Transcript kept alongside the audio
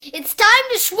It's time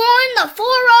to swarm the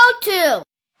 402.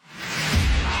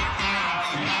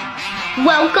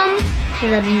 Welcome to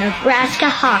the Nebraska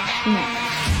Hawks Nest.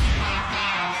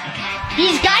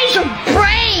 These guys are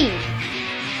brave.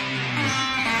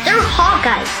 They're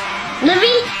Hawkeyes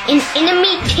living in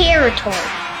enemy territory.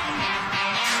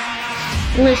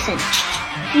 Listen,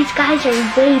 these guys are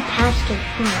way past their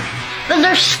prime, but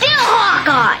they're still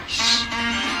Hawkeyes.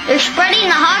 They're spreading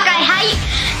the Hawkeye hype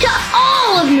to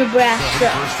all of Nebraska.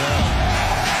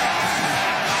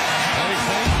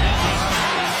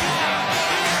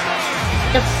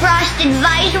 The frost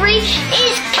advisory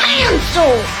is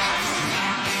canceled.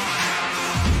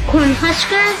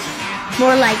 Cornhusker?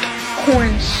 More like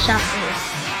corn sucker.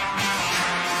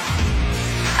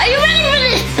 Are you ready for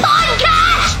this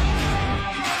podcast?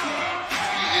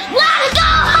 Let's go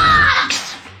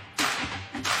Hawks!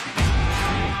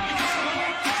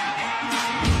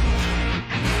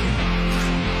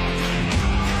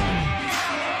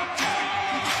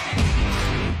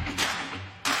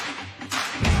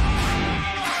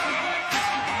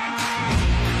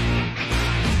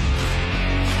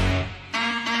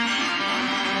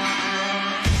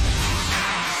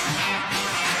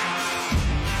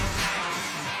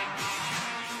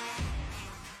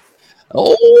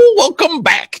 Oh, welcome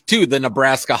back to the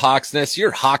Nebraska Hawks Nest,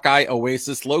 your Hawkeye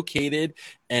oasis located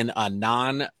in a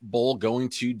non-bowl going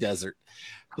to desert.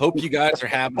 Hope you guys are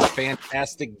having a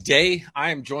fantastic day. I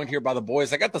am joined here by the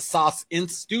boys. I got the Sauce in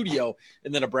studio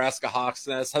in the Nebraska Hawks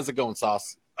Nest. How's it going,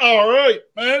 Sauce? All right,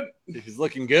 man. He's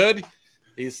looking good.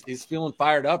 He's feeling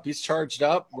fired up. He's charged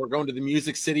up. We're going to the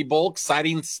Music City Bowl.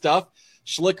 Exciting stuff.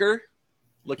 Schlicker,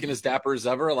 looking as dapper as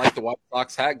ever. I like the White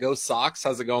Sox hat. Go Sox.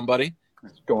 How's it going, buddy?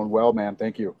 It's going well, man.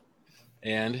 Thank you.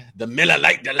 And the Miller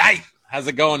Lite Delight. How's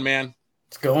it going, man?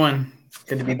 It's going.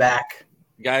 Good to be back.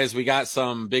 Guys, we got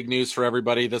some big news for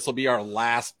everybody. This will be our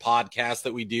last podcast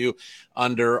that we do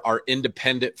under our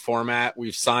independent format.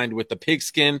 We've signed with the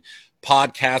Pigskin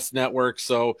Podcast Network,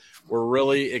 so we're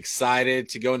really excited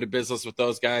to go into business with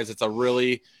those guys. It's a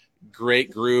really great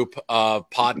group of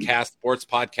sports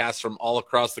podcasts from all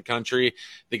across the country.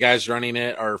 The guys running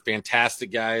it are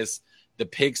fantastic guys. The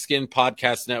Pigskin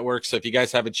Podcast Network. So if you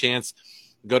guys have a chance,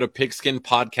 go to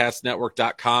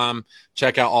pigskinpodcastnetwork.com.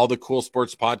 Check out all the cool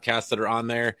sports podcasts that are on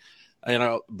there. You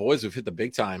know, boys, we've hit the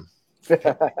big time.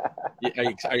 Are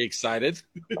you excited?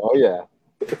 Oh, yeah.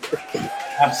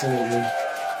 Absolutely.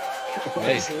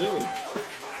 Hey. Absolutely.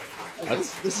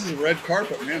 This is a red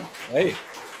carpet, man. Hey,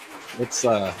 it's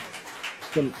some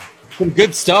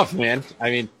good stuff, man.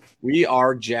 I mean, we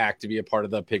are jacked to be a part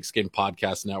of the Pigskin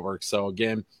Podcast Network. So,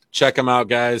 again, check them out,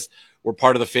 guys. We're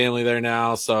part of the family there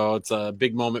now, so it's a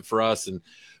big moment for us, and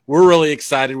we're really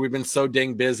excited. We've been so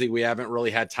dang busy, we haven't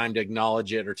really had time to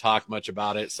acknowledge it or talk much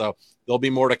about it, so there'll be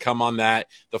more to come on that.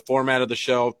 The format of the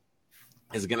show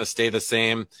is going to stay the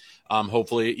same,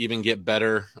 hopefully even get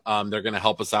better. They're going to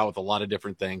help us out with a lot of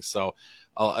different things, so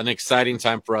an exciting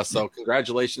time for us. So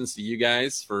congratulations to you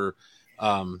guys for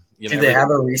do they have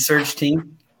a research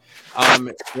team?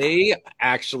 They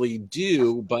actually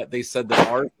do, but they said that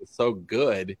ours is so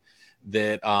good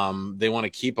that they want to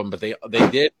keep them. But they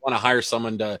did want to hire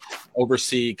someone to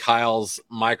oversee Kyle's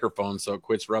microphone so it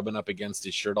quits rubbing up against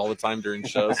his shirt all the time during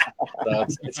shows. So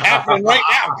it's happening right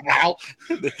now, Kyle.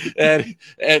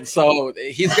 and so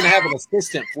he's going to have an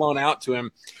assistant flown out to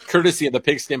him, courtesy of the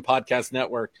Pigskin Podcast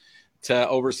Network, to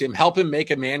oversee him, help him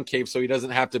make a man cave so he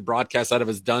doesn't have to broadcast out of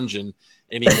his dungeon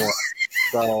anymore.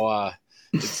 So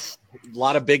it's a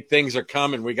lot of big things are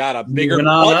coming. We got a bigger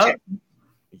budget.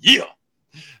 Yeah.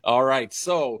 All right.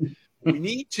 So we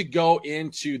need to go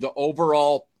into the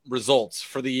overall results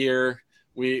for the year.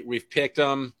 We've picked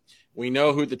them. We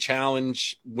know who the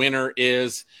challenge winner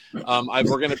is. We're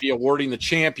going to be awarding the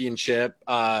championship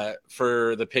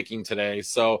for the picking today.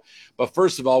 So, but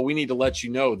first of all, we need to let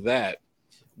you know that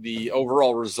the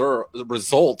overall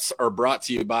results are brought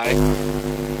to you by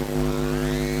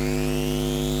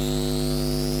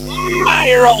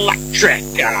Meyer Electric.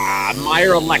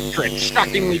 Meyer Electric,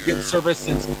 shockingly good service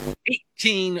since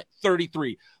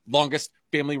 1833. Longest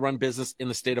family-run business in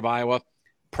the state of Iowa.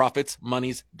 Profits,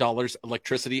 monies, dollars,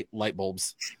 electricity, light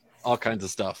bulbs, all kinds of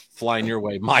stuff flying your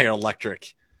way. Meyer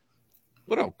Electric.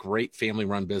 What a great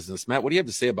family-run business. Matt, what do you have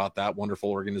to say about that wonderful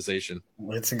organization?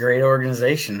 It's a great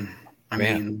organization. I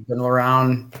mean, been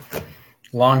around a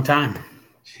long time.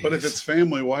 Jeez. But if it's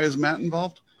family, why is Matt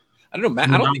involved? I don't know, Matt.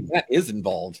 I don't think Matt is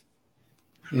involved.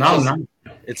 No.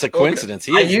 It's a coincidence.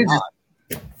 Okay. He is not.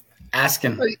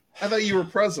 Asking. I thought you were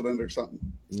president or something.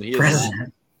 He is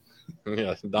President.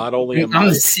 Yeah, not only I'm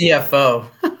the CFO.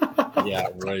 Yeah,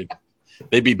 right.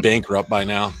 They'd be bankrupt by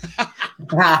now.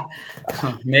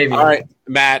 Maybe. All right,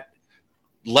 Matt,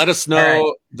 Let us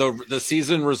know All the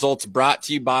season results brought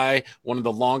to you by one of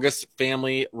the longest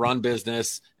family-run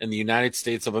business in the United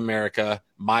States of America,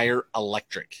 Meyer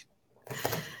Electric.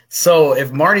 So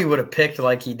if Marty would have picked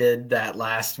like he did that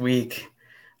last week,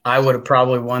 I would have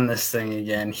probably won this thing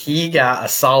again. He got a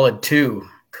solid 2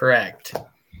 correct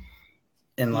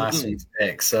in last week's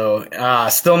pick. So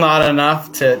still not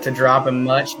enough to drop him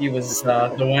much. He was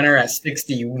the winner at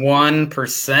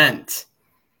 61%.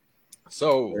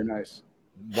 So Very nice.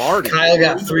 Marty. Kyle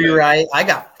got 3 right. I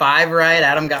got 5 right.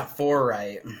 Adam got 4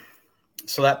 right.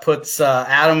 So that puts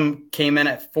Adam came in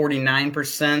at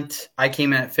 49%. I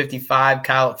came in at 55.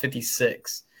 Kyle at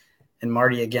 56. And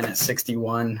Marty again at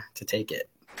 61 to take it.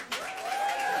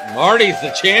 Marty's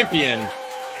the champion.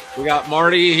 We got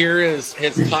Marty here is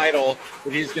his title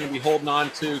that he's going to be holding on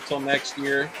to till next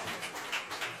year.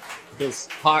 His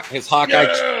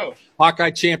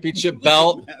Hawkeye Championship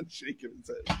belt. Matt's shaking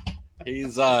his head.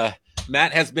 He's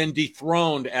Matt has been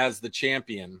dethroned as the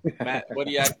champion. Matt, what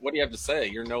do you have to say?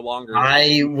 You're no longer.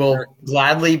 I will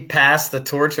gladly pass the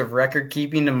torch of record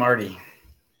keeping to Marty.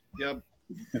 Yep.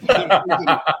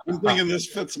 I'm thinking this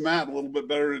fits Matt a little bit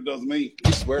better than it does me.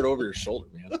 You swear it over your shoulder,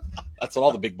 man. That's what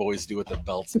all the big boys do with their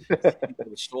belts. Over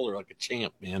the shoulder like a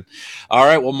champ, man. All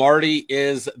right, well, Marty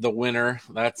is the winner.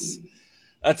 That's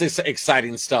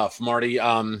exciting stuff, Marty.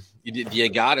 You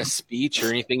got a speech or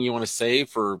anything you want to say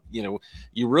for, you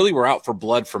really were out for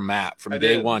blood for Matt from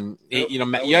day one. Yep.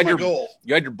 Matt, you had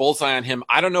your bullseye on him.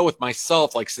 I don't know with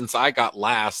myself, like since I got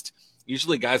last,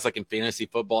 usually guys like in fantasy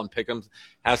football and pick'ems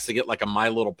has to get like a My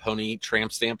Little Pony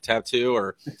tramp stamp tattoo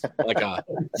or like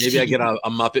maybe I get a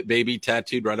Muppet Baby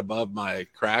tattooed right above my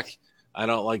crack. I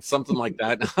don't like something like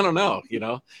that. I don't know,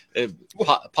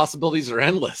 possibilities are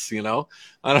endless, I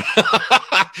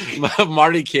don't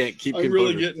Marty can't keep I'm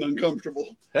really getting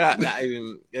uncomfortable. Yeah,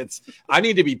 I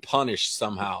need to be punished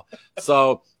somehow.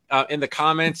 So in the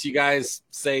comments, you guys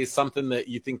say something that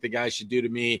you think the guy should do to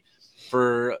me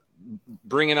for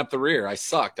bringing up the rear. I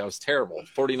sucked. I was terrible.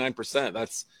 49%.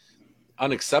 That's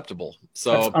unacceptable.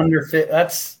 So that's under fit.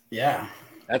 That's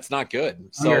not good.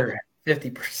 So under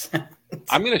 50%.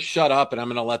 I'm going to shut up and I'm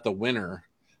going to let the winner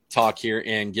talk here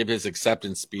and give his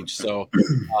acceptance speech. So,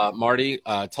 Marty,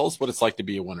 tell us what it's like to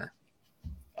be a winner.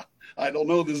 I don't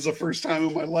know. This is the first time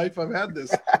in my life I've had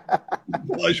this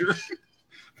pleasure.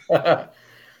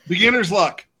 Beginner's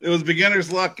luck. It was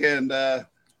beginner's luck, and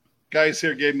guys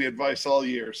here gave me advice all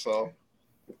year. So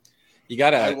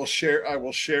I will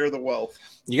share the wealth.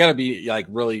 You gotta be like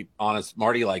really honest.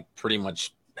 Marty pretty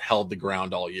much held the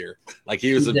ground all year. Like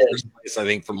he was in first place, I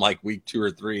think, from week 2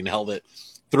 or 3 and held it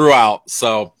throughout.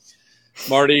 So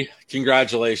Marty,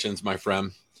 congratulations, my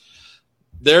friend.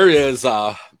 There is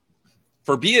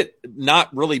for be it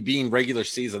not really being regular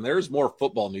season, there's more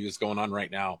football news going on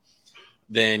right now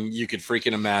than you could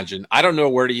freaking imagine. I don't know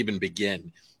where to even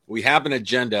begin. We have an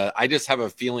agenda. I just have a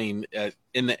feeling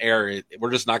in the air,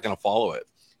 we're just not going to follow it.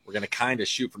 We're going to kind of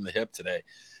shoot from the hip today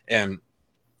and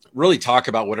really talk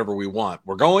about whatever we want.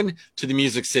 We're going to the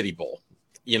Music City Bowl.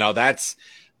 That's,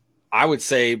 I would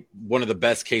say, one of the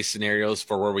best case scenarios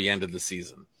for where we ended the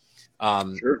season.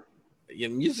 Sure.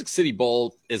 Music City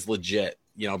Bowl is legit.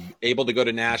 Able to go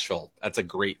to Nashville. That's a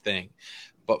great thing.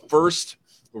 But first,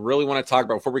 we really want to talk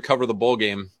about, before we cover the bowl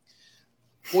game,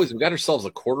 boys, we got ourselves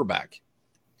a quarterback.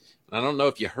 I don't know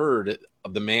if you heard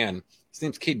of the man. His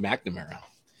name's Cade McNamara.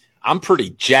 I'm pretty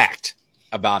jacked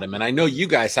about him, and I know you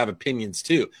guys have opinions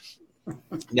too.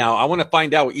 Now, I want to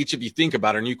find out what each of you think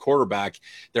about our new quarterback.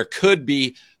 There could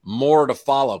be more to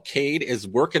follow. Cade is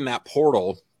working that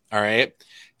portal, all right?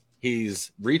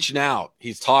 He's reaching out.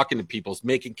 He's talking to people. He's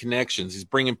making connections. He's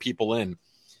bringing people in.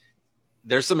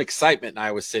 There's some excitement in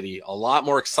Iowa City, a lot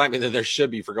more excitement than there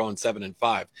should be for going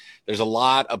 7-5. There's a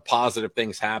lot of positive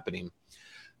things happening.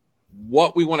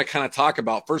 What we want to kind of talk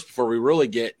about first before we really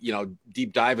get,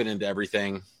 deep diving into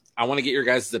everything, I want to get your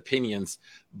guys' opinions.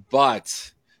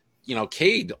 But,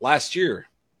 Cade last year,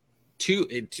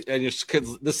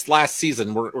 this last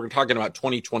season, we're talking about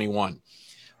 2021.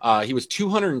 He was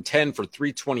 210 for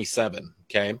 327,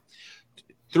 okay?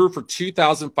 Threw for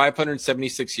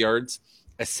 2,576 yards,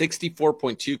 a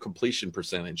 64.2 completion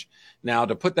percentage. Now,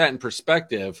 to put that in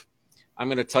perspective, I'm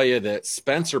going to tell you that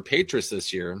Spencer Petras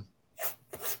this year,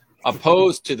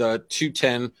 opposed to the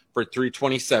 210 for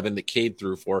 327 that Cade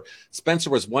threw for, Spencer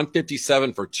was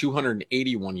 157 for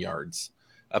 281 yards,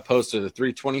 opposed to the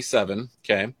 327,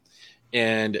 okay?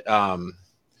 And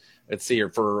let's see here,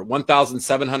 for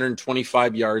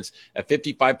 1,725 yards, a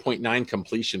 55.9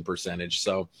 completion percentage.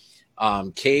 So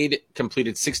Cade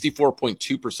completed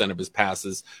 64.2% of his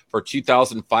passes for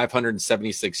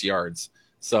 2,576 yards.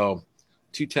 So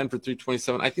 210 for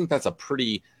 327. I think that's a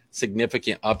pretty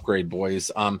significant upgrade,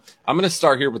 boys. I'm going to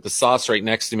start here with the Sauce right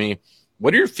next to me.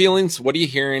 What are your feelings? What are you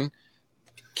hearing?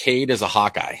 Cade as a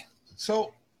Hawkeye.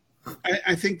 So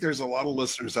I think there's a lot of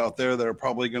listeners out there that are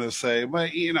probably going to say, well,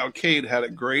 Cade had a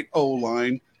great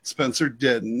O-line. Spencer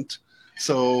didn't.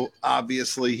 So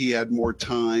obviously he had more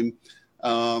time.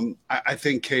 I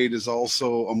think Cade is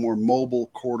also a more mobile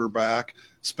quarterback.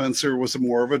 Spencer was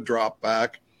more of a drop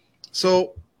back.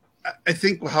 So I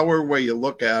think however way you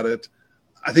look at it,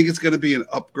 I think it's going to be an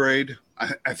upgrade.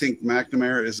 I think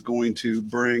McNamara is going to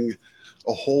bring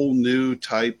a whole new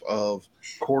type of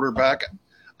quarterback.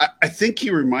 I think he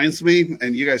reminds me,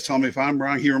 and you guys tell me if I'm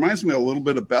wrong, he reminds me a little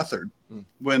bit of Beathard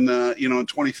when, in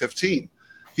 2015.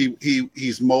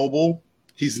 He's mobile.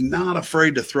 He's not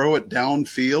afraid to throw it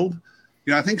downfield.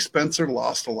 I think Spencer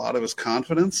lost a lot of his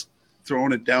confidence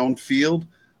throwing it downfield.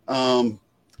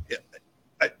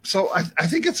 So I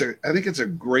think it's a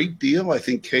great deal. I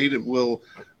think Cade will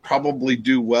probably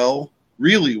do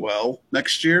really well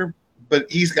next year,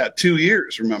 but he's got 2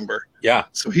 years, remember? Yeah.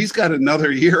 So he's got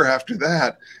another year after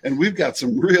that, and we've got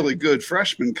some really good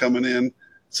freshmen coming in.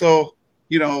 So,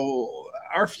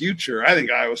 our future, I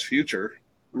think Iowa's future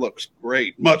looks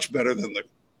great, much better than the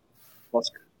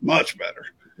Huskers, much better.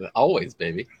 Always,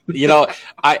 baby.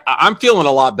 I'm feeling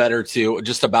a lot better too,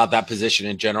 just about that position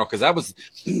in general, because that was,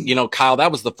 Kyle,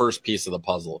 that was the first piece of the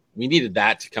puzzle. We needed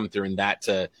that to come through and that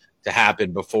to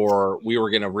happen before we were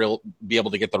going to be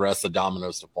able to get the rest of the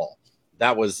dominoes to fall.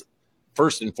 That was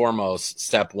first and foremost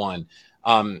step one.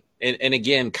 And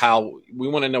again, Kyle, we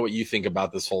want to know what you think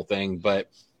about this whole thing, but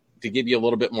to give you a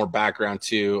little bit more background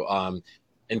too,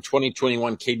 in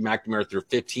 2021, Cade McNamara threw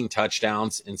 15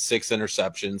 touchdowns and 6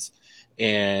 interceptions.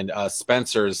 And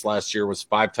Spencer's last year was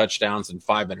 5 touchdowns and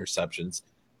 5 interceptions,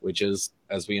 which is,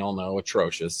 as we all know,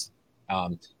 atrocious. A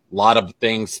lot of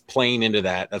things playing into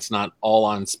that. That's not all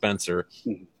on Spencer.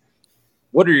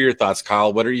 What are your thoughts,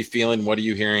 Kyle? What are you feeling? What are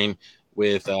you hearing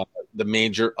with the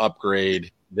major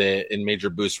upgrade and major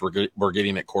boost we're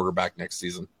getting at quarterback next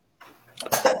season?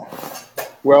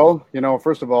 Well,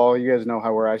 first of all, you guys know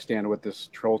where I stand with this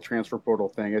troll transfer portal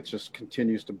thing. It just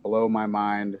continues to blow my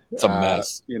mind. It's a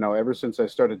mess. Ever since I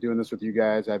started doing this with you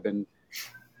guys,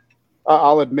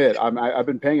 I'll admit, I've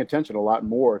been paying attention a lot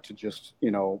more to just,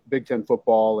 Big Ten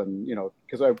football and,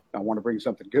 because I want to bring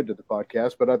something good to the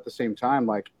podcast, but at the same time,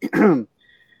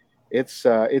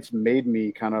 it's made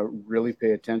me kind of really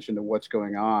pay attention to what's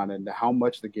going on and how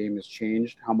much the game has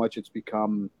changed, how much it's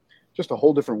become just a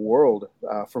whole different world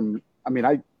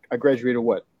I graduated,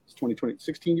 it's 2020,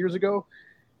 16 years ago.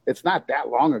 It's not that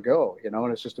long ago, and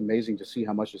it's just amazing to see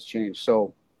how much has changed.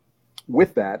 So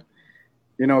with that,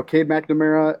 Cade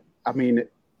McNamara,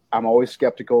 I'm always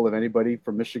skeptical of anybody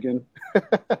from Michigan,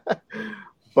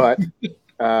 but,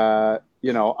 I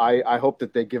hope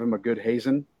that they give him a good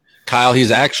hazing. Kyle,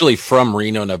 he's actually from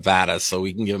Reno, Nevada, so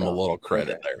we can give him a little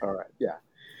credit there. All right. Yeah.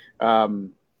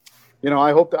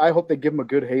 I hope they give him a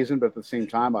good hazing, but at the same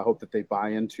time, I hope that they buy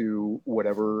into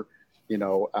whatever,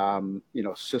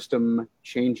 system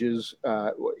changes,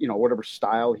 whatever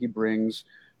style he brings,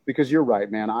 because you're right,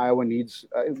 man. Iowa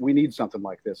we need something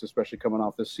like this, especially coming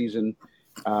off this season.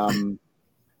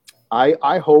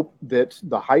 I hope that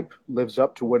the hype lives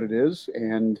up to what it is.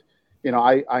 And,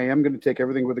 I am going to take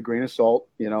everything with a grain of salt.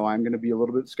 I'm going to be a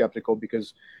little bit skeptical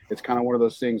because it's kind of one of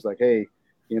those things like, hey,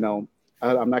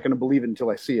 I'm not going to believe it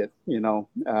until I see it,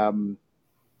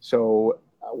 So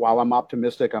while I'm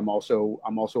optimistic, I'm also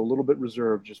a little bit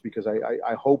reserved just because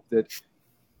I hope that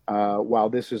while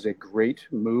this is a great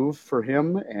move for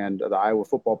him and the Iowa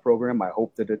football program, I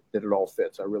hope that it all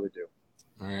fits. I really do.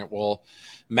 All right. Well,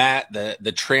 Matt,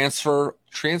 the transfer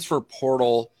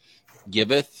portal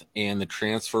giveth and the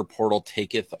transfer portal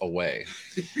taketh away.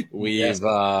 We've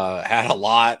had a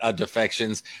lot of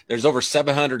defections. There's over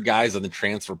 700 guys in the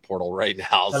transfer portal right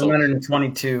now.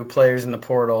 722 players in the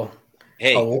portal.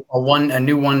 Hey, a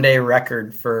new one-day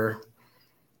record for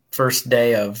first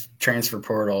day of transfer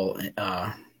portal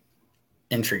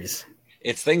entries.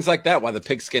 It's things like that why the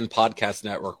Pigskin Podcast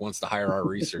Network wants to hire our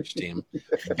research team.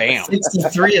 Bam.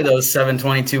 63 of those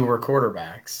 722 were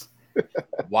quarterbacks.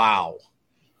 Wow.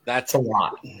 That's a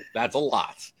lot. That's a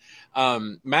lot.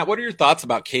 Matt, what are your thoughts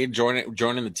about Cade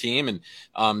joining the team?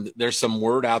 And there's some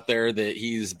word out there that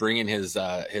he's bringing his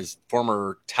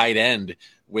former tight end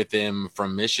with him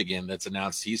from Michigan that's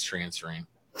announced he's transferring.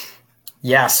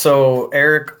 Yeah, so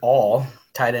Eric All,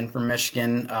 tight end from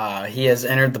Michigan, he has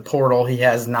entered the portal. He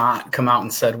has not come out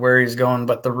and said where he's going,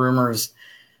 but the rumors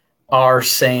are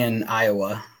saying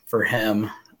Iowa for him.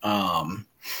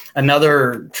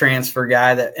 Another transfer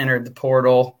guy that entered the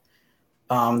portal,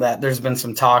 that there's been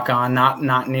some talk on,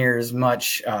 not near as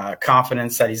much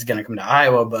confidence that he's going to come to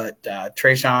Iowa, but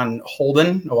Trayshawn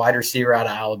Holden, a wide receiver out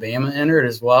of Alabama, entered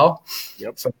as well.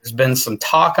 Yep. So there's been some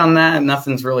talk on that.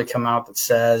 Nothing's really come out that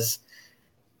says,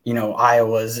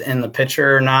 Iowa's in the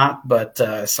picture or not, but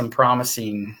some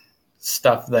promising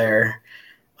stuff there.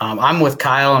 I'm with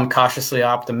Kyle. I'm cautiously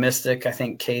optimistic. I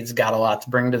think Cade's got a lot to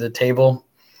bring to the table.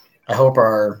 I hope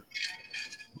our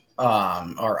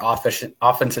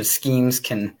offensive schemes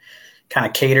can kind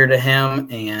of cater to him.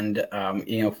 And,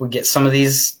 if we get some of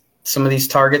these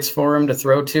targets for him to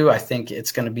throw to, I think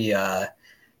it's going to be a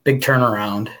big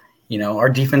turnaround. Our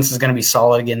defense is going to be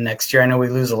solid again next year. I know we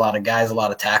lose a lot of guys, a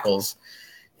lot of tackles,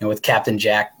 with Captain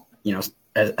Jack,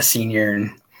 a senior,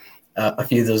 and a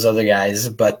few of those other guys.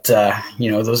 But,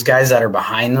 those guys that are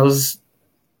behind those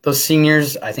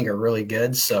seniors, I think are really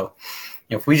good. So,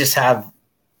 if we just have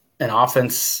an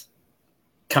offense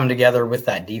come together with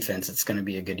that defense, it's going to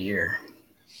be a good year.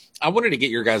 I wanted to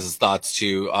get your guys' thoughts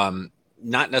too.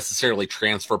 Not necessarily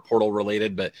transfer portal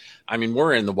related, but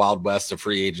we're in the Wild West of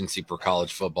free agency for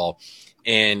college football.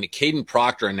 And Caden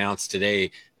Proctor announced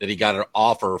today that he got an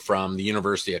offer from the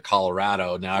University of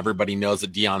Colorado. Now everybody knows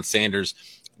that Deion Sanders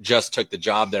just took the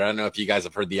job there. I don't know if you guys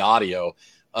have heard the audio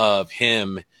of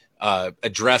him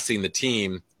addressing the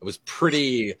team. It was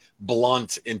pretty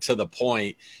blunt and to the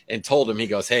point, and told him, he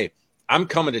goes, "Hey, I'm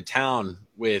coming to town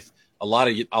with a lot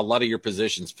of your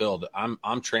positions filled.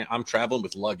 I'm traveling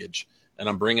with luggage, and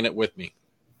I'm bringing it with me.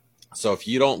 So if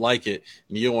you don't like it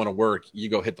and you don't want to work, you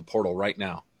go hit the portal right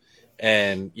now."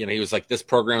 And he was like, "This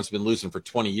program's been losing for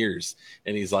 20 years,"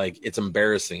 and he's like, "It's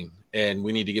embarrassing, and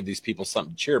we need to give these people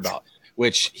something to cheer about."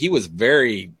 Which he was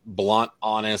very blunt,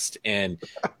 honest, and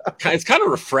it's kind of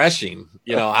refreshing,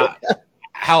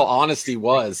 how honest he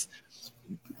was.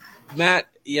 Matt,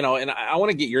 and I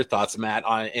want to get your thoughts, Matt,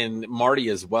 and Marty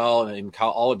as well, and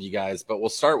all of you guys, but we'll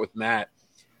start with Matt.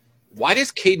 Why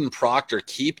does Caden Proctor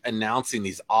keep announcing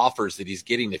these offers that he's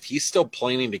getting if he's still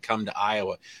planning to come to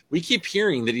Iowa? We keep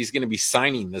hearing that he's going to be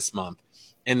signing this month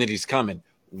and that he's coming.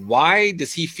 Why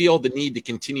does he feel the need to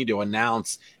continue to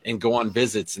announce and go on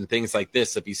visits and things like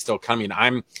this if he's still coming?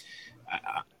 I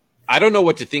don't know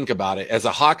what to think about it. As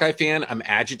a Hawkeye fan, I'm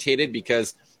agitated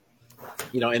because,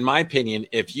 in my opinion,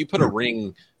 if you put a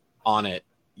ring on it,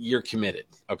 you're committed.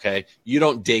 Okay. You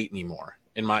don't date anymore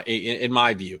in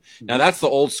my view. Now that's the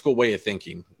old school way of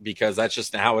thinking, because that's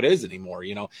just how it is anymore.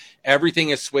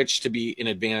 Everything is switched to be an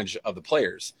advantage of the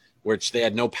players, which they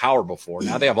had no power before.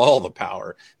 Now they have all the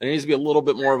power. There needs to be a little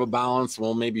bit more of a balance.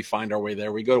 We'll maybe find our way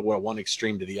there. We go to one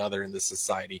extreme to the other in this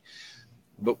society.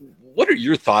 But what are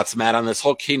your thoughts, Matt, on this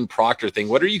whole Caden Proctor thing?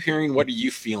 What are you hearing? What are you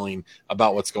feeling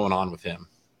about what's going on with him?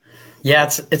 Yeah,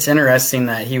 it's interesting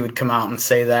that he would come out and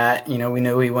say that. We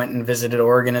know he went and visited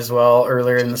Oregon as well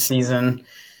earlier in the season.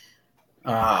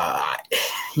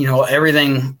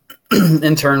 Everything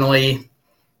internally.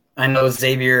 I know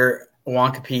Xavier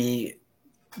Wankapi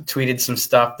tweeted some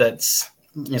stuff that's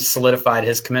solidified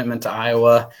his commitment to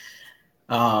Iowa.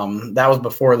 That was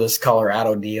before this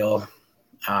Colorado deal.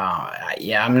 I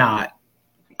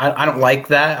don't like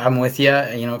that. I'm with you.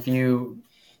 If you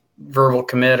verbal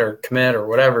commit or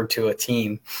whatever to a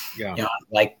team, I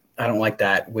don't like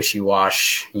that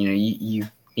wishy-wash. You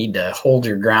need to hold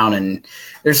your ground, and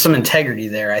there's some integrity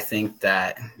there. I think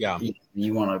that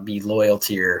you want to be loyal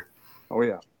to your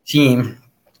team.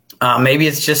 Maybe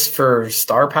it's just for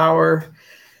star power.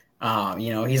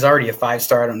 He's already a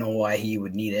 5-star. I don't know why he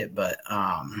would need it, but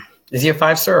is he a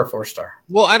 5-star or 4-star?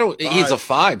 Well, he's a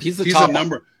 5. He's top a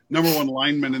number one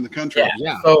lineman in the country.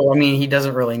 Yeah. So he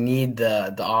doesn't really need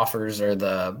the offers or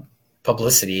the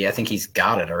publicity. I think he's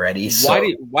got it already. So.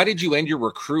 Why did you end your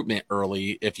recruitment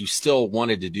early if you still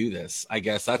wanted to do this? I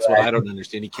guess that's what I don't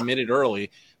understand. He committed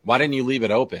early. Why didn't you leave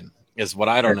it open? Is what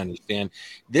I don't understand.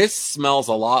 This smells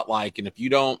a lot like, and if you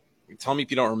don't, tell me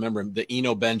if you don't remember him, the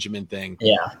Eno Benjamin thing.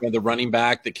 Yeah. The running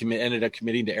back that ended up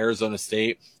committing to Arizona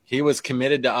State. He was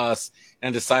committed to us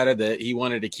and decided that he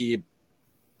wanted to keep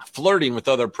flirting with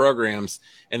other programs,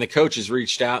 and the coaches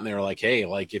reached out and they were like, "Hey,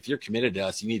 if you're committed to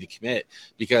us, you need to commit,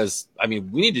 because we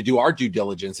need to do our due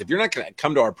diligence. If you're not going to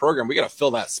come to our program, we got to fill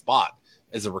that spot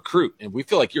as a recruit, and we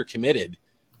feel like you're committed.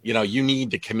 You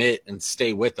need to commit and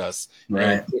stay with us, right?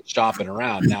 And quit shopping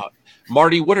around." Now,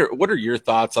 Marty, what are your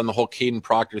thoughts on the whole Caden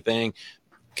Proctor thing?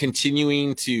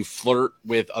 Continuing to flirt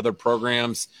with other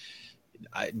programs.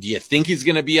 Do you think he's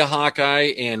going to be a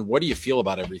Hawkeye, and what do you feel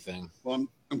about everything? Well,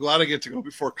 I'm glad I get to go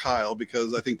before Kyle,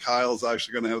 because I think Kyle is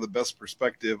actually going to have the best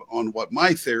perspective on what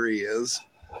my theory is.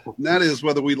 And that is,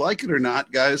 whether we like it or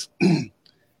not, guys,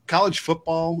 college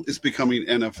football is becoming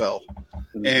NFL.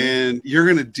 and you're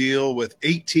going to deal with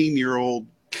 18-year-old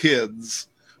kids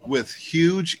with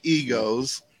huge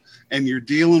egos, and you're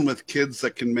dealing with kids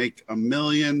that can make $1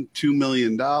 million, $2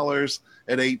 million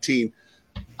at 18.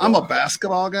 I'm a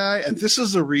basketball guy, and this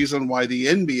is the reason why the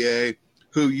NBA,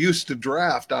 who used to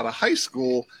draft out of high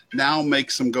school, now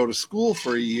makes them go to school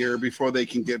for a year before they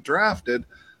can get drafted.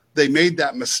 They made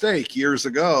that mistake years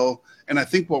ago, and I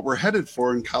think what we're headed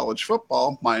for in college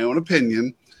football, my own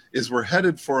opinion, is we're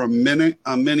headed for a mini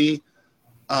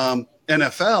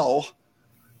NFL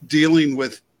dealing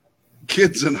with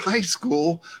kids in high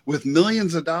school with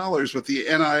millions of dollars with the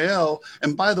NIL.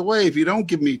 And by the way, if you don't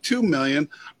give me $2 million,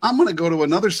 I'm going to go to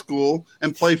another school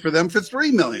and play for them for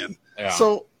 $3 million. Yeah.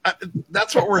 So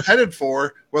that's what we're headed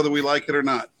for, whether we like it or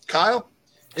not. Kyle?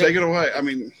 Take it away. I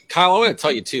mean, Kyle, I want to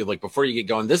tell you too, like before you get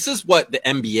going, this is what the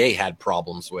NBA had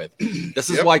problems with. This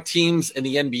is why teams in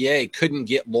the NBA couldn't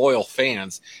get loyal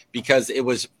fans, because it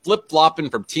was flip-flopping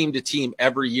from team to team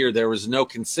every year. There was no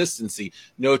consistency,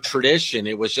 no tradition.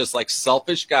 It was just like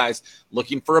selfish guys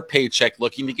looking for a paycheck,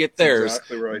 looking to get theirs,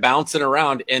 exactly right, bouncing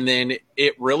around. And then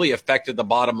it really affected the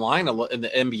bottom line in the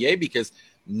NBA because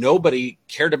nobody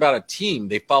cared about a team.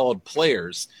 They followed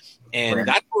players. And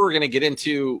that's what we're going to get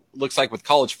into, looks like, with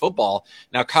college football.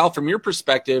 Now, Kyle, from your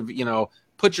perspective, you know,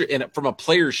 from a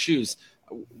player's shoes,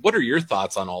 what are your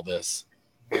thoughts on all this?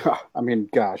 I mean,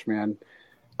 gosh, man,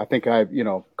 I think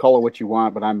call it what you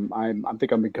want, but I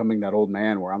think I'm becoming that old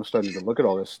man where I'm starting to look at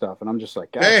all this stuff and I'm just like,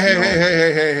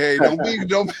 hey, don't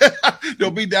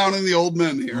be down in the old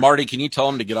men here. Marty, can you tell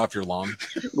him to get off your lawn?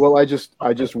 Well, I just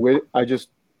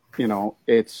you know,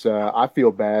 it's I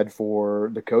feel bad for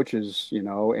the coaches, you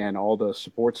know, and all the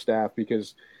support staff,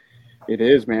 because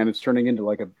it's turning into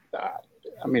like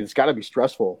it's got to be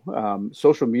stressful.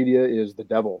 Social media is the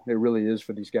devil. It really is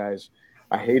for these guys.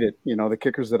 I hate it. You know, the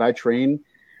kickers that I train,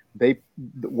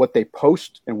 what they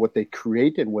post and what they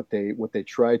create and what they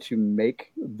try to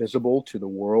make visible to the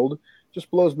world just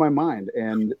blows my mind.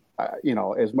 And you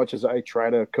know, as much as I try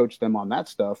to coach them on that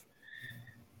stuff,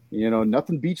 you know,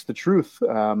 nothing beats the truth,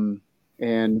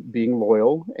 and being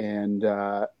loyal. And,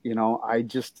 you know, I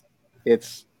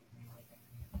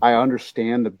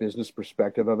understand the business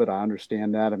perspective of it. I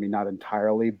understand that. I mean, not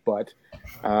entirely, but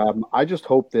I just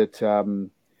hope that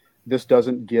this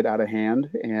doesn't get out of hand.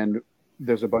 And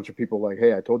there's a bunch of people like,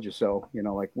 hey, I told you so. You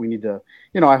know, like we need to,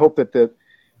 you know, I hope that the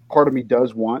part of me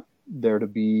does want there to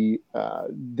be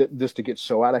this to get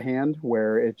so out of hand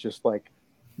where it's just like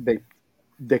they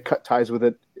cut ties with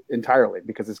it entirely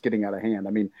because it's getting out of hand.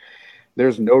 I mean,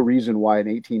 there's no reason why an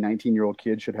 18, 19-year-old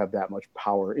kid should have that much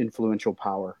power, influential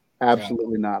power.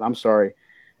 Absolutely not. I'm sorry.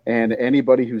 And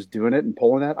anybody who's doing it and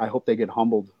pulling that, I hope they get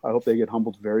humbled. I hope they get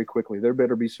humbled very quickly. There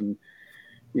better be some,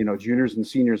 you know, juniors and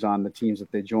seniors on the teams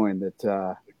that they join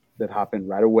that hop in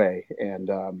right away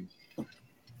and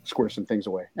square some things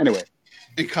away. Anyway.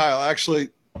 And Kyle, actually,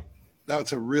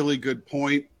 that's a really good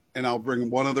point. And I'll bring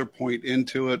one other point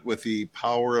into it with the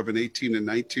power of an 18 and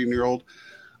 19-year-old.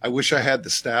 I wish I had the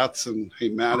stats. And hey,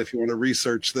 Matt, if you want to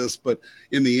research this, but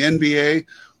in the NBA,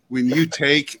 when you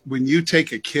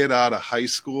take a kid out of high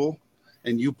school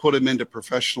and you put him into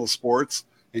professional sports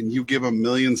and you give him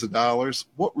millions of dollars,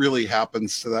 what really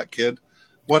happens to that kid?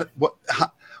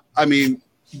 I mean,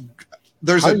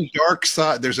 there's a dark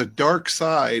side. There's a dark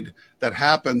side that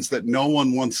happens that no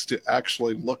one wants to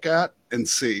actually look at and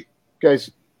see.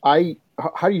 Guys,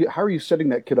 how are you setting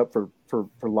that kid up for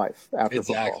life after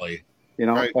exactly football? You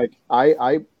know, right. Like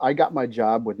I got my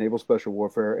job with Naval Special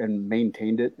Warfare and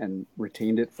maintained it and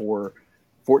retained it for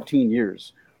 14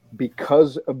 years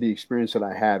because of the experience that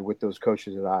I had with those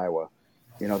coaches at Iowa.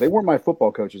 You know, they weren't my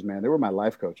football coaches, man. They were my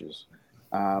life coaches.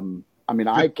 I mean,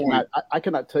 I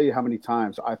cannot tell you how many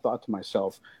times I thought to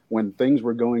myself when things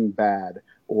were going bad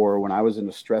or when I was in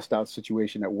a stressed out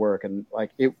situation at work and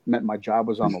like it meant my job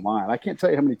was on the line. I can't tell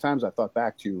you how many times I thought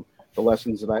back to the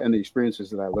lessons and the experiences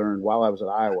that I learned while I was at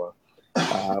Iowa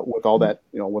with all that,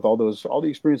 you know, with all the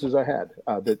experiences I had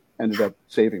that ended up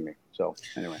saving me. So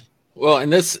anyway. Well,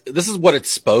 and this is what it's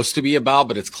supposed to be about,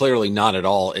 but it's clearly not at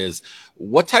all, is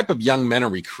what type of young men are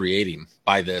we creating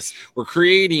by this? We're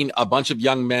creating a bunch of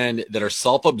young men that are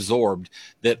self-absorbed,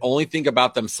 that only think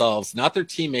about themselves, not their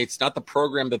teammates, not the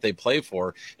program that they play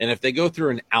for. And if they go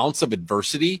through an ounce of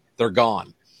adversity, they're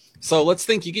gone. So let's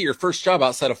think you get your first job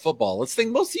outside of football. Let's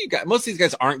think most of these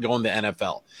guys aren't going to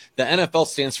NFL. The NFL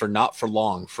stands for not for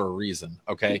long for a reason.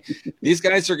 Okay. These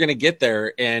guys are going to get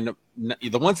there, and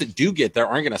the ones that do get there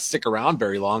aren't going to stick around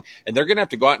very long, and they're going to have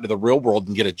to go out into the real world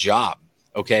and get a job.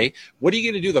 Okay. What are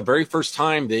you going to do the very first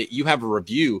time that you have a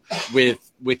review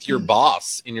with your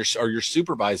boss and your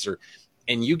supervisor?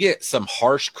 and you get some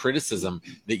harsh criticism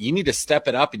that you need to step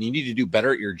it up and you need to do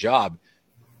better at your job,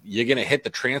 you're going to hit the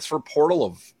transfer portal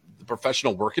of the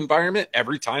professional work environment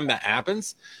every time that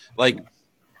happens. Like,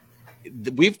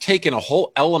 we've taken a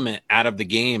whole element out of the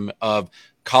game of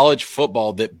college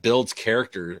football that builds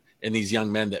character in these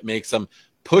young men, that makes them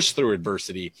push through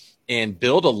adversity and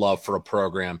build a love for a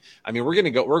program. I mean, we're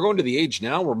going to the age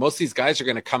now where most of these guys are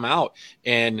going to come out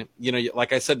and, you know,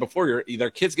 like I said before, their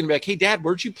kid's going to be like, hey, Dad,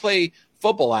 where'd you play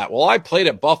football at? Well, I played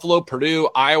at Buffalo, Purdue,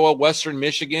 Iowa, Western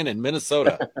Michigan, and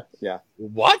Minnesota. Yeah.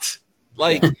 What?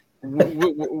 Like,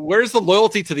 where's the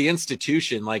loyalty to the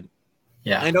institution? Like,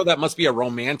 yeah, I know that must be a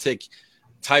romantic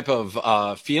type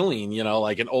of feeling, you know,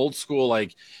 like an old school,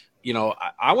 like, you know,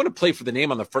 I want to play for the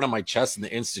name on the front of my chest in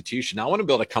the institution. I want to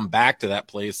be able to come back to that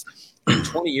place in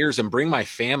 20 years and bring my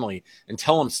family and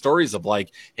tell them stories of like,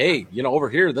 hey, you know, over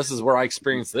here, this is where I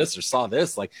experienced this or saw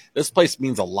this. Like, this place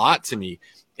means a lot to me,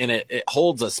 and it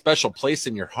holds a special place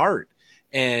in your heart.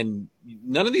 And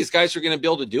none of these guys are going to be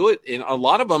able to do it. And a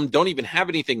lot of them don't even have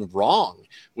anything wrong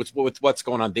with what's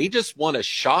going on. They just want to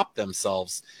shop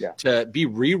themselves to be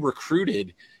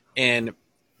re-recruited. And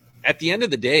at the end of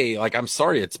the day, like, I'm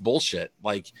sorry, it's bullshit.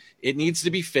 Like, it needs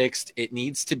to be fixed. It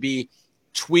needs to be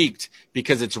tweaked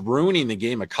because it's ruining the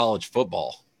game of college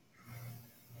football.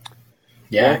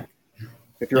 Yeah.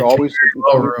 If you're always,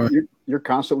 you're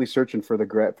constantly searching for the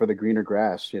greener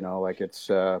grass, you know, like it's,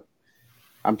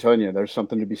 I'm telling you, there's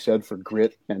something to be said for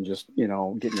grit and just, you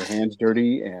know, getting your hands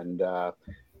dirty. And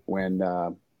when,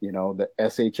 you know, the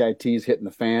SHIT's hitting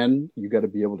the fan, you got to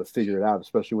be able to figure it out,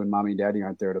 especially when mommy and daddy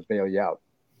aren't there to bail you out.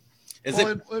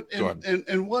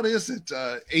 And what is it?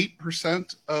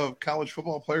 8% of college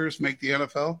football players make the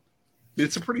NFL.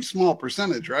 It's a pretty small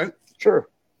percentage, right? Sure.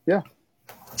 Yeah.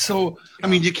 So, I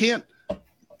mean, you can't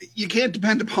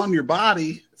depend upon your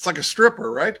body. It's like a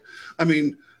stripper, right? I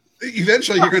mean,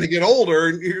 eventually you're going to get older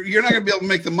and you're not going to be able to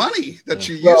make the money that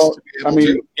you used to be able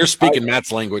to. You're speaking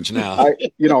Matt's language now.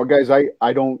 Guys,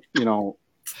 I don't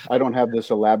have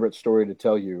this elaborate story to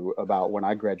tell you about when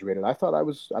I graduated. I thought I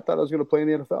was going to play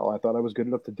in the NFL. I thought I was good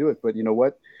enough to do it. But you know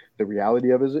what? The reality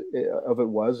of it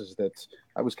was that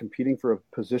I was competing for a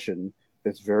position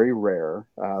that's very rare.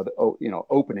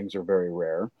 Openings are very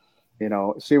rare. You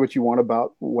know, say what you want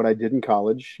about what I did in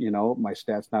college. You know, my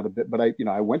stats not a bit, but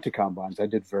I went to combines. I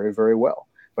did very, very well,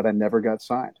 but I never got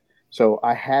signed. So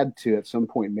I had to at some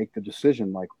point make the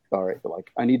decision, like, all right, like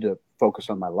I need to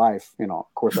focus on my life. You know,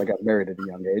 of course I got married at a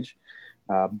young age,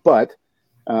 but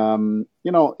you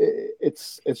know,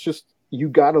 it's just, you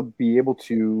got to be able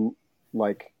to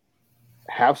like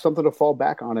have something to fall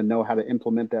back on and know how to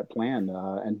implement that plan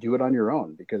and do it on your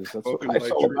own, because that's what life's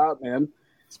all about, man.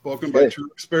 Spoken by true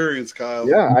experience, Kyle.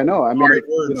 Yeah, I know. I mean, words.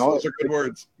 You know, those are good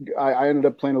words. I ended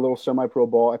up playing a little semi-pro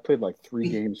ball. I played like 3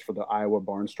 games for the Iowa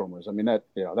Barnstormers. I mean, that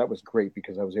was great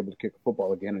because I was able to kick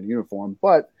football again in uniform.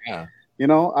 But you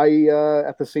know, I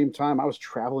at the same time I was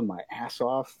traveling my ass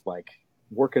off, like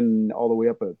working all the way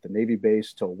up at the Navy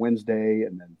base till Wednesday,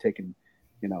 and then taking,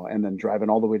 you know, and then driving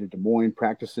all the way to Des Moines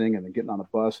practicing, and then getting on a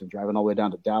bus and driving all the way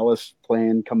down to Dallas,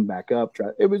 playing, coming back up.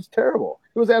 It was terrible.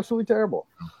 It was absolutely terrible.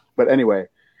 But anyway,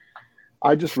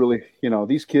 I just really, you know,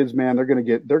 these kids, man, they're gonna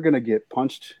get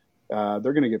punched.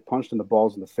 They're gonna get punched in the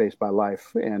balls in the face by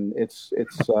life, and it's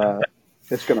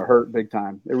gonna hurt big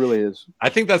time. It really is. I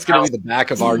think that's gonna be the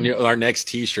back of our next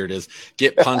T-shirt is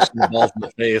get punched in the balls in the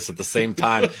face at the same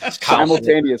time.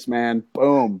 Simultaneous, man.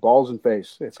 Boom, balls in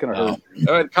face. It's gonna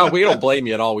hurt. Kyle, we don't blame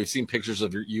you at all. We've seen pictures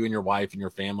of you and your wife and your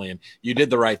family, and you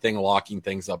did the right thing locking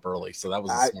things up early. So that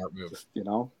was a smart move. You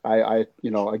know,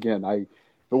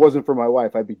 if it wasn't for my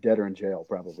wife, I'd be dead or in jail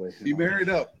probably. He married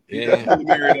up. Yeah, he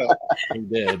married up. He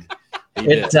did.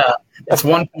 It's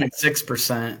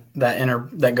 1.6%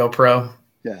 that go pro.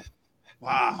 Yeah.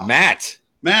 Wow. Matt,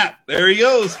 there he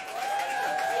goes.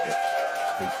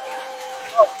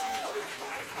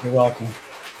 You're welcome.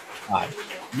 I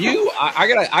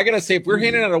gotta say, if we're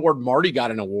handing out an award, Marty got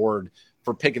an award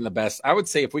for picking the best. I would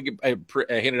say if we could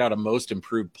hand it out a most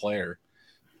improved player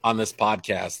on this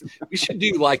podcast, we should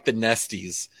do like the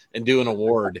Nesties and do an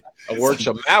award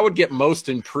show. Matt would get most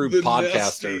improved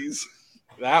podcaster. Nesties.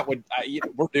 That would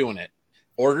we're doing it.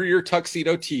 Order your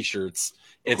tuxedo T-shirts.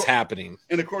 It's happening.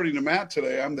 And according to Matt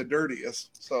today, I'm the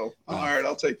dirtiest. So all right,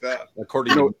 I'll take that.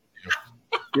 According to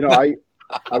you know, I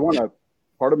want to.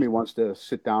 Part of me wants to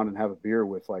sit down and have a beer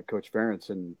with like Coach Ferentz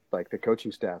and like the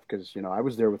coaching staff, because you know I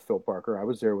was there with Phil Parker, I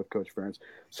was there with Coach Ferentz.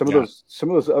 Some of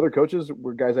those other coaches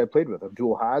were guys I played with,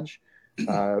 Abdul Hodge,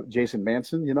 Jason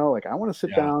Manson. You know, like I want to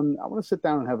sit down. I want to sit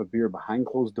down and have a beer behind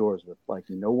closed doors with like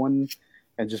no one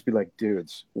and just be like,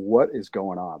 dudes, what is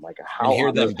going on? Like, how and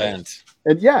hear them vent.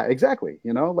 And yeah, exactly.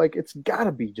 You know, like it's got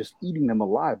to be just eating them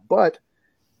alive. But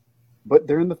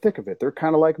they're in the thick of it. They're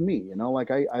kind of like me, you know. Like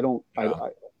I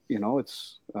you know,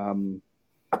 it's.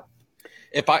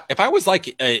 If I was like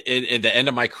at the end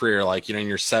of my career, like, you know, in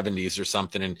your 70s or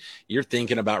something, and you're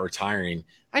thinking about retiring,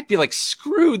 I'd be like,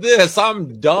 screw this,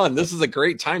 I'm done. This is a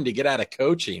great time to get out of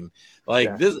coaching.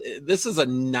 Like this is a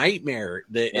nightmare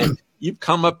that if you've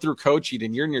come up through coaching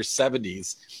and you're in your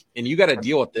 70s and you got to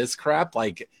deal with this crap.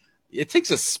 Like, it takes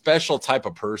a special type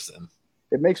of person.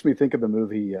 It makes me think of the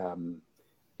movie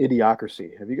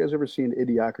Idiocracy. Have you guys ever seen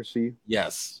Idiocracy?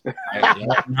 Yes.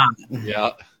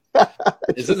 Yeah.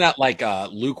 Isn't that like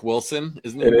Luke Wilson?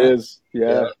 Isn't it? It is.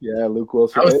 Yeah, Luke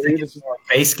Wilson. I was thinking more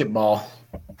basketball.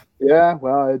 Yeah,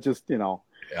 well, it just, you know.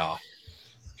 Yeah.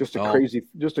 Just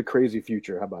a crazy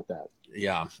future. How about that?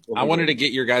 Yeah. I wanted to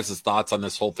get your guys' thoughts on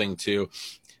this whole thing too.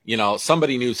 You know,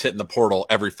 somebody new's hitting the portal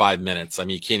every 5 minutes. I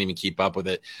mean, you can't even keep up with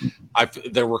it.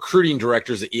 The recruiting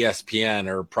directors at ESPN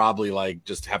are probably like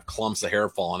just have clumps of hair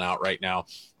falling out right now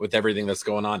with everything that's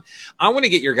going on. I want to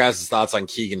get your guys' thoughts on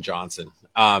Keegan Johnson.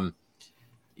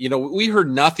 You know, we heard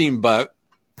nothing but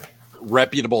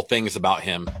reputable things about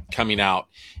him coming out,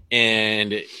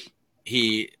 and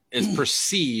he is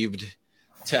perceived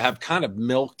to have kind of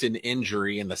milked an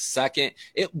injury in the second.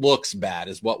 It looks bad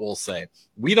is what we'll say.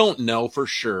 We don't know for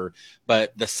sure,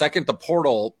 but the second the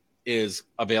portal is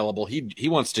available, he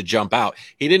wants to jump out.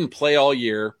 He didn't play all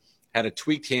year, had a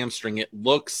tweaked hamstring. It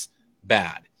looks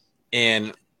bad.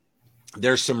 And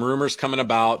there's some rumors coming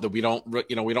about that we don't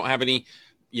have any,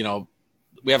 you know,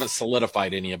 we haven't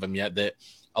solidified any of them yet, that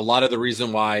a lot of the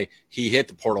reason why he hit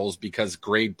the portal is because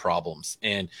grade problems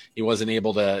and he wasn't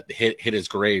able to hit his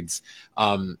grades.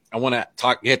 I want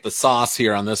to hit the sauce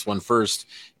here on this one first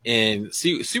and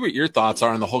see what your thoughts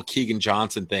are on the whole Keegan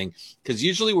Johnson thing. Cause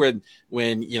usually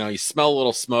when, you know, you smell a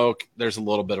little smoke, there's a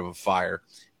little bit of a fire,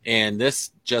 and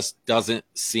this just doesn't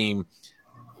seem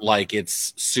like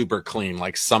it's super clean,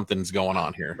 like something's going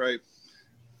on here. Right.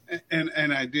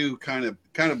 And I do kind of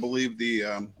believe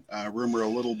the rumor a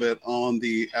little bit on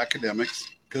the academics,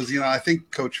 because, you know, I think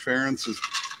Coach Ferentz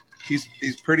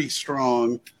he's pretty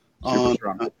strong on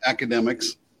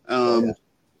academics, and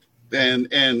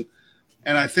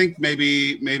I think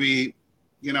maybe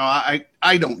you know,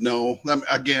 I don't know.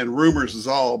 Again, rumors is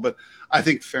all, but I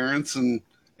think Ferentz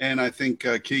and I think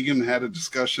Keegan had a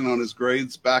discussion on his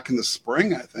grades back in the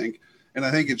spring, I think, and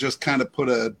I think it just kind of put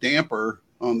a damper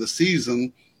on the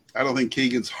season. I don't think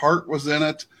Keegan's heart was in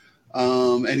it.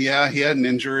 And yeah, he had an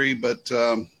injury, but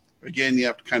again, you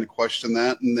have to kind of question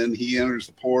that. And then he enters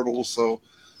the portal. So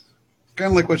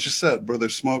kind of like what you said, where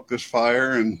there's smoke, there's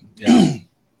fire. And yeah,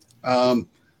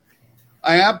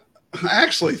 I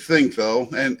actually think though,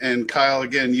 and Kyle,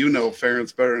 again, you know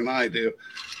Ferentz better than I do.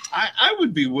 I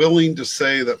would be willing to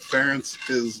say that Ferentz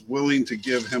is willing to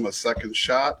give him a second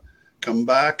shot, come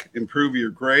back, improve your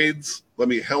grades, let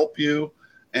me help you,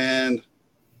 and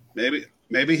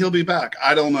maybe he'll be back.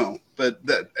 I don't know, but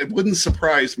that it wouldn't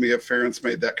surprise me if Ferentz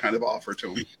made that kind of offer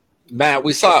to him. Matt,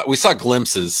 we saw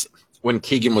glimpses when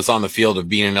Keegan was on the field of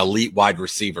being an elite wide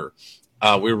receiver.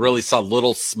 We really saw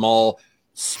little small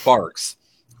sparks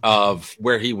of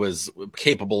where he was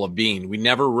capable of being. We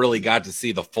never really got to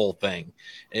see the full thing.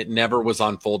 It never was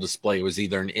on full display. It was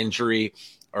either an injury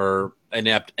or an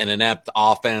inept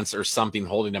offense or something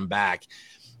holding him back.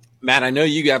 Matt, I know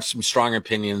you have some strong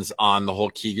opinions on the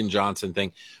whole Keegan Johnson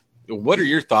thing. What are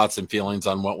your thoughts and feelings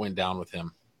on what went down with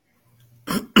him?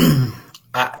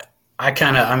 I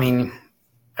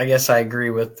guess I agree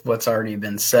with what's already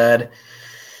been said.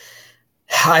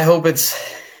 I hope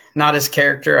it's not his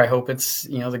character. I hope it's,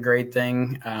 you know, the great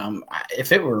thing.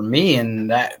 If it were me in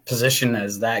that position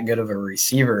as that good of a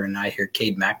receiver and I hear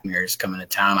Cade McNamara is coming to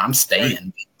town, I'm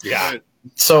staying. Yeah.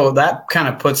 So that kind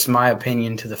of puts my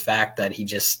opinion to the fact that he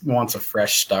just wants a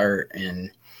fresh start,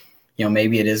 and, you know,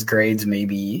 maybe it is grades,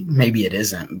 maybe it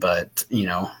isn't, but, you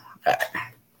know,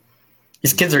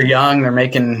 these kids are young. They're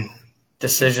making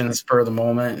decisions for the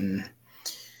moment. And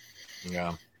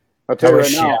yeah, I'll tell you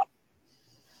right now,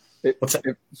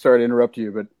 sorry to interrupt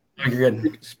you, but you're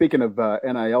good. Speaking of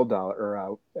NIL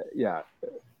dollar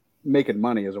making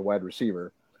money as a wide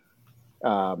receiver,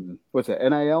 what's it?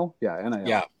 NIL? Yeah. NIL.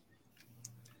 Yeah.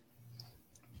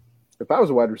 If I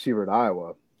was a wide receiver at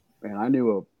Iowa and I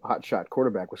knew a hotshot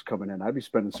quarterback was coming in, I'd be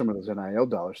spending some of those NIL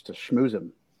dollars to schmooze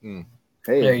him.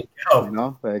 Hey, there you go. You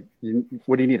know, like,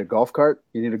 what do you need? A golf cart?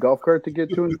 You need a golf cart to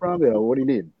get to and from? Yeah, what do you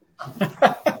need?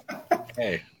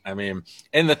 Hey, I mean,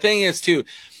 and the thing is too,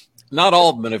 not all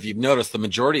of them, but if you've noticed, the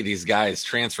majority of these guys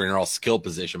transferring are all skill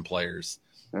position players.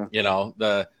 Yeah. You know,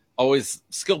 always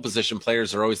skill position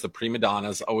players are always the prima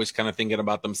donnas, always kind of thinking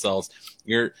about themselves.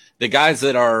 You're the guys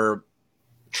that are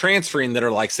transferring that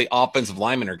are like, say, offensive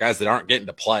linemen or guys that aren't getting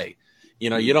to play. You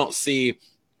know, you don't see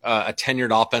a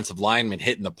tenured offensive lineman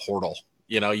hitting the portal.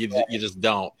 You know, you just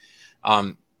don't.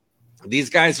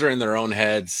 These guys are in their own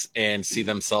heads and see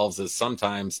themselves as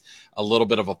sometimes a little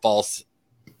bit of a false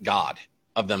god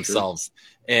of themselves.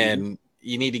 Sure. And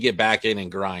you need to get back in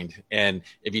and grind. And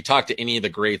if you talk to any of the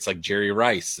greats like Jerry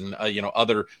Rice and,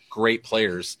 other great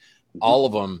players, all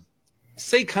of them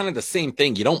say kind of the same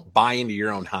thing. You don't buy into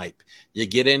your own hype. You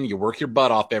get in, you work your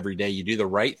butt off every day. You do the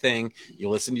right thing. You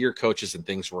listen to your coaches and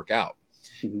things work out.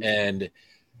 Mm-hmm. And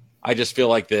I just feel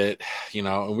like that,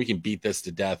 and we can beat this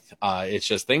to death. It's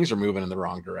just things are moving in the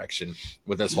wrong direction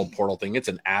with this whole portal thing. It's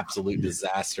an absolute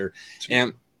disaster.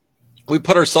 And we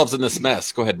put ourselves in this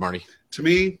mess. Go ahead, Marty. To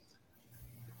me,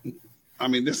 I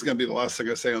mean, this is going to be the last thing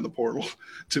I say on the portal.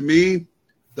 To me,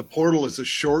 the portal is a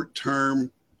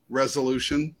short-term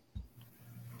resolution,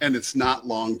 and it's not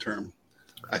long-term.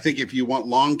 I think if you want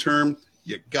long-term,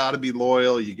 you got to be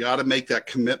loyal. You got to make that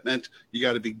commitment. You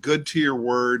got to be good to your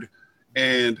word.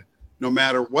 And no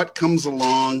matter what comes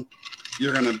along,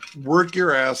 you're going to work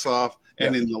your ass off.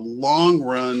 And in the long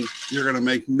run, you're going to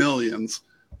make millions.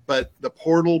 But the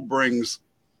portal brings,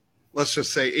 let's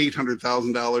just say,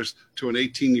 $800,000 to an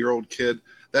 18-year-old kid.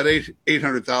 That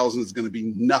 $800,000 is going to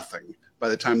be nothing by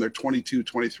the time they're 22,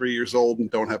 23 years old and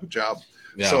don't have a job.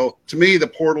 Yeah. So to me, the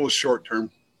portal is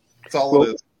short-term. That's all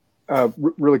it is.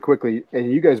 Really quickly,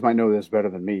 and you guys might know this better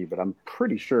than me, but I'm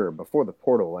pretty sure before the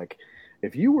portal, like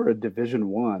if you were a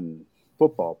Division I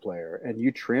football player and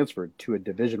you transferred to a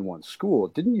Division I school,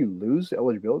 didn't you lose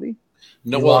eligibility?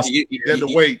 No, well, you had to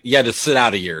wait. You had to sit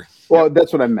out a year. Well,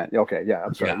 that's what I meant. Okay, yeah,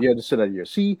 I'm sorry. Yeah. You had to sit out a year.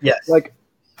 See, like,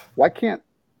 why can't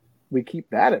we keep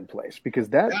that in place? Because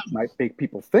that might make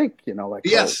people think, like,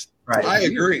 yes, right. I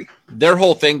agree. Their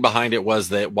whole thing behind it was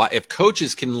that if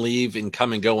coaches can leave and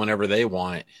come and go whenever they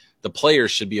want, the players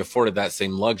should be afforded that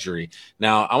same luxury.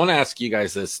 Now, I want to ask you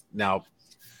guys this. Now,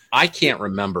 I can't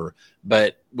remember,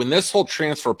 but when this whole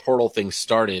transfer portal thing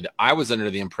started, I was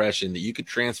under the impression that you could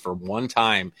transfer one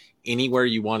time anywhere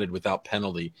you wanted without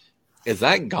penalty. Is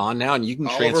that gone now? And you can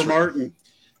transfer. Martin.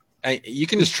 You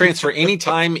can just transfer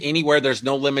anytime, anywhere. There's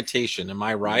no limitation. Am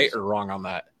I right or wrong on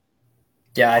that?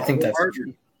 Yeah, I think that's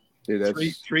true. Dude,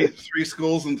 that's three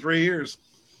schools in 3 years.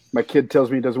 My kid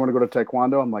tells me he doesn't want to go to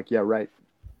Taekwondo. I'm like, yeah, right.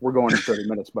 We're going in 30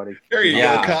 minutes, buddy. There you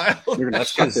go, Kyle. You're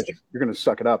gonna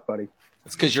suck it up, buddy.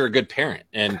 It's because you're a good parent.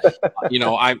 And,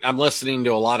 I'm listening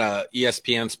to a lot of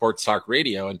ESPN Sports Talk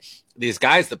Radio, and these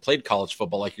guys that played college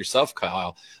football, like yourself,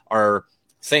 Kyle, are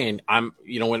saying, when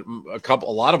a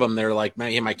lot of them, they're like,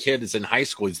 man, my kid is in high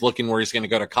school. He's looking where he's going to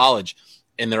go to college.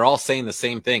 And they're all saying the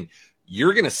same thing.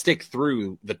 You're going to stick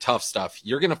through the tough stuff.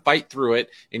 You're going to fight through it,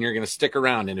 and you're going to stick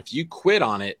around. And if you quit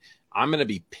on it, I'm going to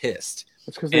be pissed.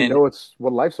 It's because they know it's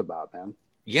what life's about, man.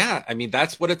 Yeah, I mean,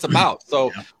 that's what it's about.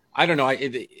 So I don't know.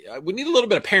 We need a little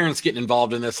bit of parents getting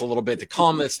involved in this a little bit to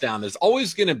calm this down. There's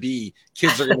always going to be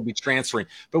kids that are going to be transferring.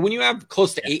 But when you have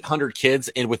close to 800 kids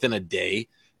and within a day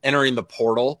entering the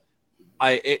portal,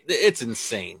 it's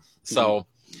insane. So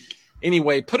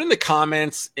anyway, put in the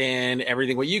comments and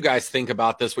everything what you guys think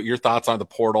about this, what your thoughts on the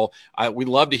portal. We'd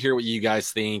love to hear what you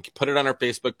guys think. Put it on our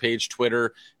Facebook page,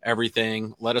 Twitter,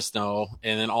 everything. Let us know.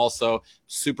 And then also,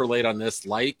 super late on this,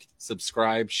 like,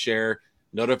 subscribe, share,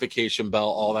 notification bell,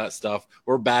 all that stuff.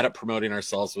 We're bad at promoting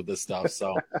ourselves with this stuff.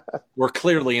 So we're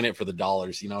clearly in it for the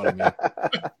dollars. You know what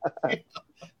I mean?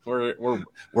 We're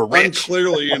rich. I'm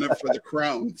clearly in it for the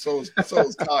crown. So is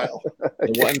Kyle.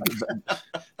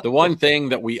 The one thing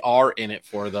that we are in it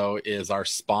for, though, is our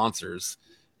sponsors.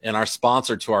 And our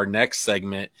sponsor to our next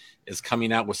segment is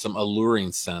coming out with some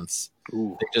alluring scents.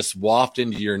 Ooh. They just waft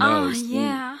into your nose. Oh,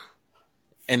 yeah.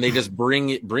 And they just bring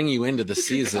you into the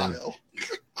season.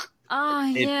 Oh,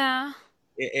 yeah.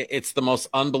 It's the most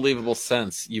unbelievable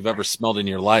scents you've ever smelled in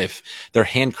your life. They're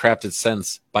handcrafted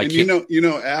scents by kids.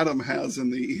 Adam has in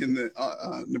the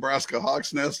Nebraska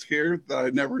Hawk's Nest here that I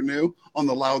never knew on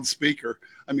the loudspeaker.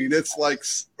 I mean, it's like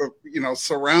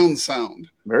surround sound.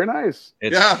 Very nice.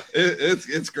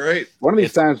 It's great. One of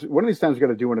these times, we got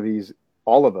to do one of these,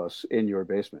 all of us in your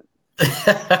basement.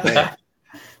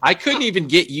 I couldn't even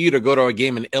get you to go to a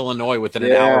game in Illinois within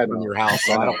an hour from your house,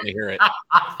 so I don't want to hear it.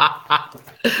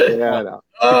 Yeah, no.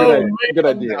 Good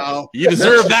idea. No. You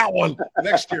deserve that one.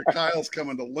 Next year, Kyle's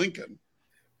coming to Lincoln.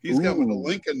 He's coming to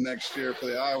Lincoln next year for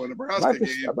the Iowa-Nebraska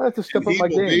game. I might have to step up my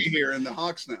game. He will be here in the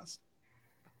Hawk's Nest.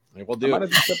 We'll do I might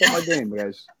have to step up my game,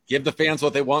 guys. Give the fans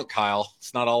what they want, Kyle.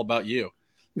 It's not all about you.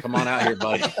 Come on out here,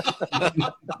 buddy.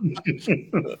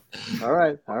 All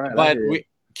right. But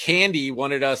Candy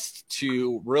wanted us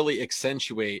to really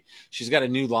accentuate. She's got a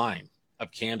new line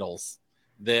of candles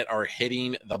that are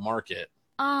hitting the market.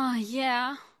 Oh,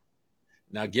 yeah.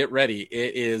 Now get ready.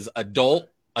 It is adult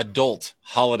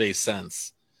holiday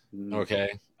scents. Okay.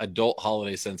 Adult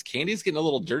holiday scents. Candy's getting a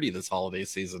little dirty this holiday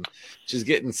season. She's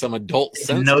getting some adult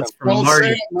scents. Notes from Don't Marty.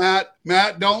 say it, Matt.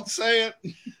 Matt, don't say it.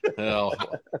 Oh.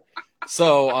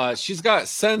 So she's got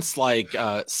scents like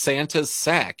Santa's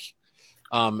sack,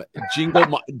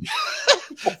 jingle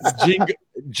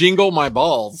my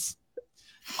balls,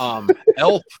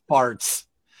 elf farts,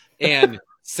 and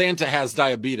Santa has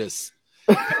diabetes.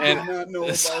 And I did not know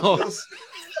about this.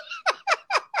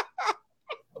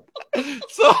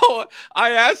 So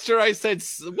I asked her, I said,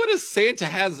 what does Santa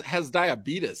has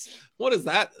diabetes? What is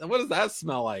that? What does that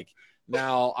smell like?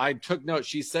 Now I took note.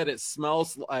 She said it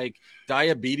smells like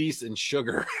diabetes and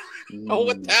sugar. I don't know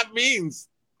what that means.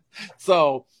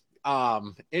 So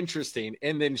interesting.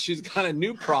 And then she's got a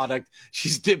new product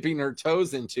she's dipping her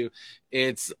toes into.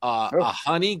 It's a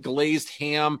honey glazed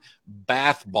ham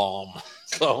bath balm.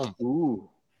 So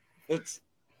it's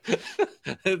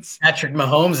Patrick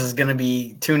Mahomes is going to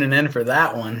be tuning in for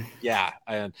that one. Yeah,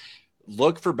 and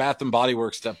look for Bath and Body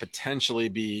Works to potentially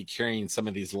be carrying some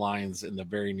of these lines in the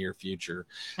very near future.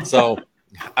 So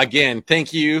again,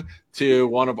 thank you to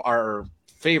one of our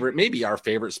favorite, maybe our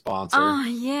favorite sponsor. Oh,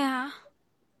 yeah.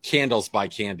 Candles by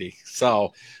Candy.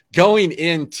 So going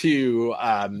into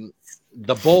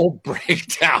the bowl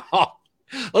breakdown.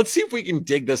 Let's see if we can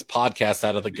dig this podcast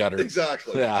out of the gutter.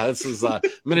 Exactly. Yeah, this is. I'm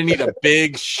gonna need a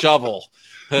big shovel.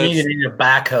 You need a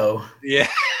backhoe. Yeah.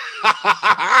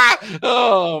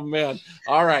 Oh man.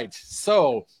 All right.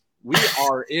 So we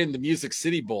are in the Music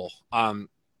City Bowl.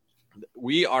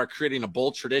 We are creating a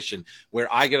bowl tradition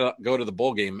where I go to the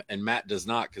bowl game and Matt does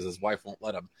not because his wife won't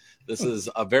let him. This is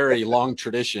a very long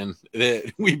tradition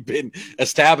that we've been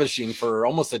establishing for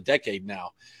almost a decade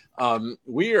now.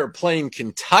 We are playing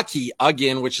Kentucky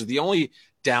again, which is the only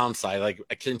downside. Like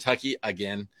Kentucky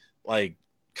again, like,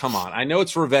 come on. I know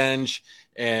it's revenge,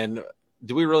 and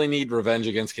do we really need revenge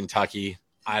against Kentucky?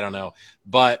 I don't know.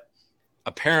 But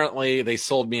apparently they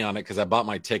sold me on it because I bought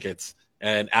my tickets,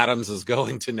 and Adams is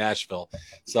going to Nashville.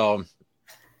 So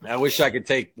I wish I could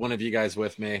take one of you guys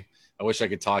with me. I wish I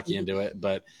could talk you into it,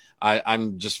 but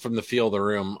I'm just from the feel of the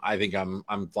room. I think I'm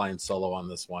flying solo on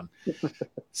this one.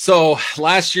 So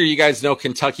last year, you guys know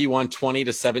Kentucky won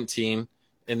 20-17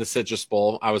 in the Citrus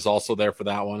Bowl. I was also there for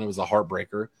that one. It was a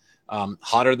heartbreaker.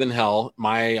 Hotter than hell.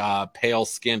 My pale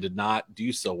skin did not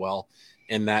do so well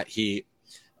in that heat.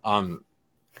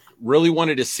 Really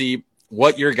wanted to see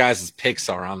what your guys' picks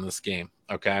are on this game.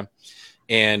 Okay.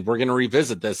 And we're going to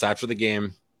revisit this after the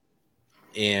game.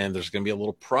 And there's going to be a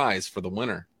little prize for the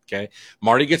winner. Okay.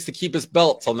 Marty gets to keep his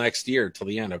belt till next year, till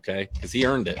the end. Okay. Because he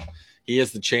earned it. He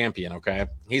is the champion. Okay.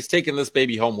 He's taking this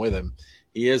baby home with him.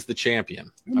 He is the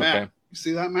champion. Okay. Matt, you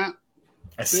see that, Matt?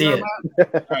 I see it.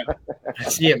 Right. I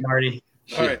see it, Marty.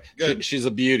 All right. Good. She's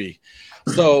a beauty.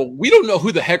 So we don't know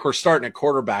who the heck we're starting at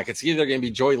quarterback. It's either going to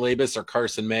be Joey Labus or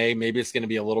Carson May. Maybe it's going to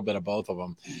be a little bit of both of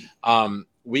them.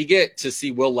 We get to see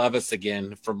Will Levis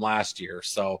again from last year.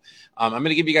 So I'm going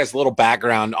to give you guys a little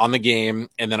background on the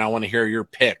game, and then I want to hear your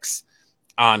picks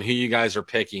on who you guys are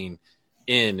picking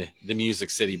in the Music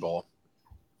City Bowl.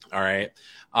 All right.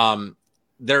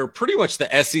 They're pretty much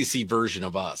the SEC version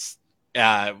of us.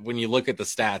 When you look at the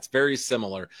stats, very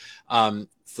similar.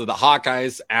 So the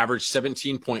Hawkeyes average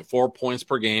 17.4 points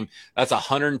per game. That's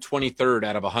 123rd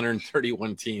out of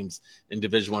 131 teams in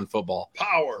Division I football.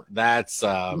 Power. That's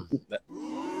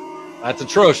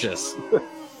atrocious.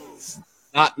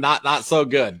 Not so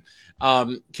good.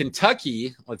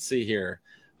 Kentucky, let's see here.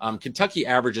 Kentucky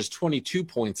averages 22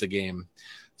 points a game.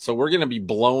 So we're going to be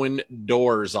blowing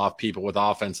doors off people with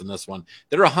offense in this one.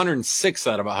 They're 106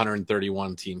 out of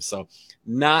 131 teams. So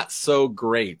not so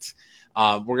great.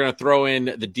 We're going to throw in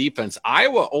the defense.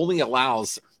 Iowa only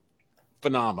allows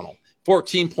phenomenal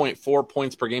 14.4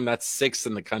 points per game. That's 6th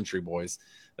in the country, boys.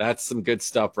 That's some good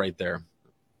stuff right there.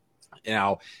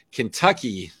 Now,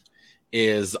 Kentucky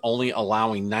is only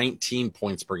allowing 19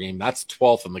 points per game. That's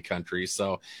 12th in the country.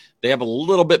 So they have a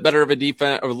little bit better of a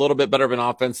defense, or a little bit better of an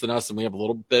offense than us, and we have a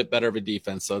little bit better of a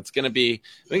defense. So it's going to be,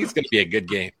 I think it's going to be a good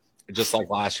game, just like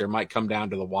last year. It might come down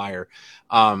to the wire.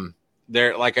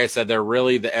 They're, like I said, they're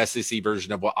really the SEC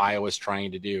version of what Iowa's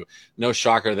trying to do. No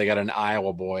shocker, they got an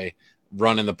Iowa boy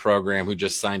running the program who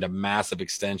just signed a massive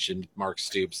extension, Mark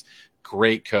Stoops.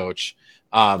 Great coach.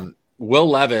 Will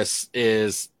Levis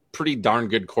is pretty darn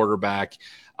good quarterback,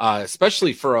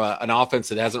 especially for an offense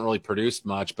that hasn't really produced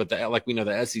much. But like we know,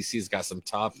 the SEC's got some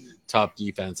tough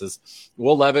defenses.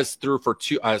 Will Levis threw for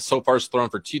so far has thrown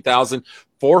for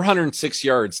 2,406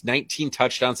 yards, 19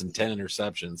 touchdowns, and 10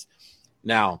 interceptions.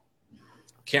 Now,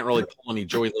 can't really pull any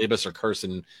Joey Labus or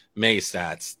Carson May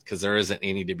stats because there isn't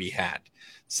any to be had.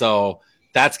 So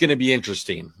that's going to be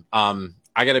interesting.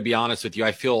 I got to be honest with you.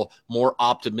 I feel more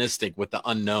optimistic with the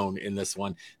unknown in this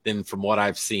one than from what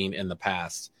I've seen in the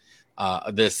past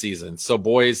this season. So,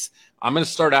 boys, I'm going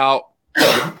to start out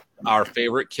with our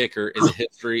favorite kicker in the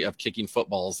history of kicking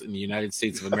footballs in the United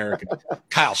States of America,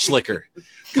 Kyle Schlicker.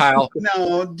 Kyle.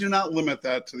 No, do not limit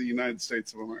that to the United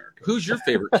States of America. Who's your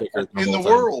favorite kicker in the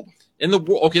world? In the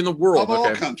world, okay, in the world, of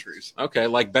all countries. Okay,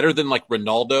 like better than like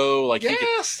Ronaldo, like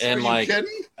yes, and are you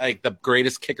kidding? Like the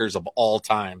greatest kickers of all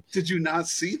time. Did you not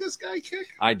see this guy kick?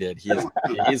 I did. He's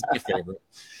my favorite.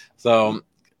 So,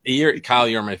 Kyle,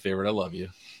 you're my favorite. I love you.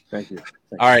 Thank you.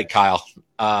 All right, Kyle.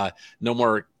 No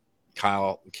more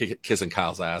Kyle kissing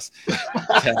Kyle's ass.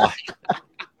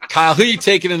 Kyle, who are you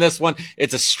taking in this one?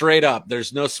 It's a straight up.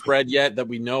 There's no spread yet that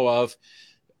we know of.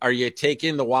 Are you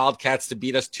taking the Wildcats to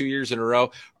beat us 2 years in a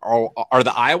row? Or are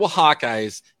the Iowa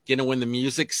Hawkeyes going to win the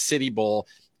Music City Bowl?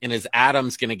 And is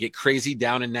Adams going to get crazy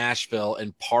down in Nashville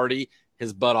and party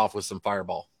his butt off with some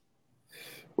Fireball?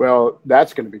 Well,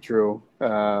 that's going to be true.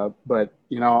 But,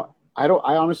 you know, I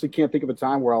honestly can't think of a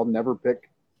time where I'll never not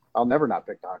pick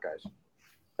the Hawkeyes.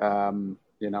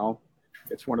 You know,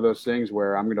 it's one of those things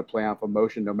where I'm going to play off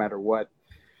emotion no matter what.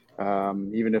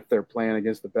 Even if they're playing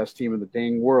against the best team in the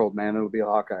dang world, man, it'll be the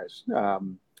Hawkeyes.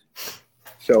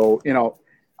 So, you know,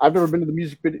 I've never been to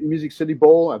the Music City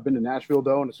Bowl. I've been to Nashville,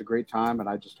 though, and it's a great time. And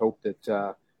I just hope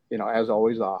that, you know, as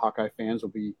always, the Hawkeye fans will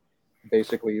be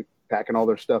basically packing all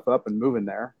their stuff up and moving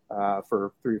there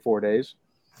for 3 or 4 days,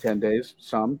 10 days,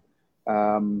 some.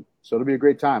 So it'll be a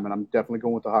great time, and I'm definitely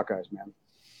going with the Hawkeyes, man.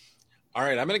 All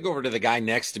right, I'm going to go over to the guy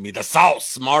next to me, the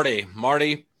Sauce, Marty.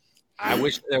 Marty, I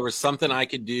wish there was something I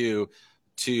could do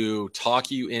to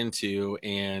talk you into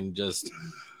and just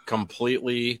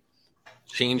completely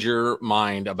change your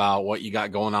mind about what you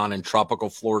got going on in tropical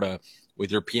Florida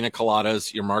with your pina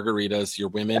coladas, your margaritas, your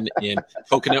women in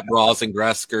coconut bras and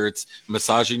grass skirts,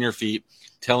 massaging your feet,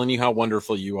 telling you how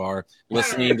wonderful you are,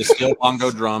 listening to steel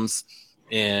bongo drums,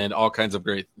 and all kinds of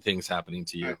great things happening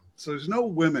to you. So there's no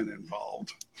women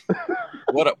involved.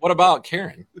 What about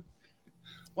Karen?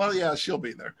 Well, yeah, she'll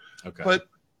be there. Okay. But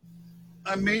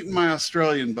I'm meeting my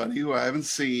Australian buddy who I haven't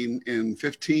seen in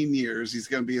 15 years. He's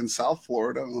going to be in South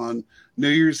Florida on New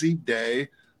Year's Eve day.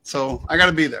 So I got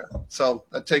to be there. So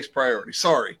that takes priority.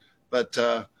 Sorry. But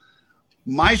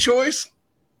my choice,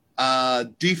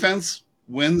 defense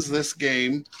wins this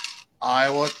game,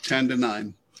 Iowa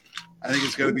 10-9. I think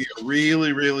it's going to be a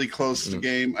really, really close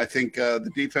game. I think the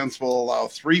defense will allow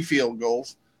 3 field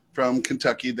goals from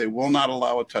Kentucky. They will not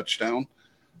allow a touchdown.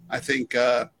 I think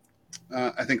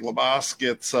Labas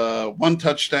gets 1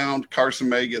 touchdown. Carson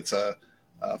May gets a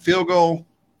field goal,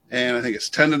 and I think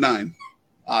it's 10-9,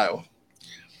 Iowa.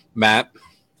 Matt,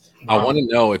 I want to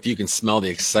know if you can smell the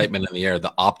excitement in the air,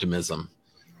 the optimism,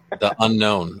 the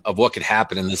unknown of what could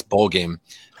happen in this bowl game.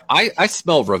 I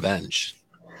smell revenge.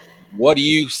 What do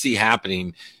you see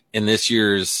happening in this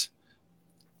year's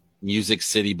Music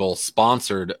City Bowl,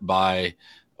 sponsored by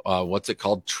what's it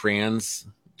called? Transamerica?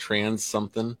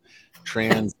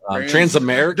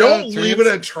 Don't leave it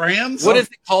at trans. What is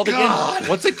it called again?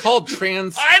 What's it called?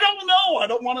 I don't know. I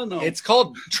don't want to know. It's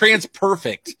called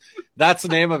TransPerfect. That's the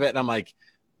name of it. And I'm like,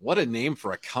 what a name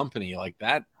for a company like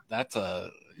that. That's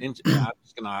I'm just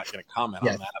not going to comment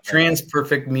on that.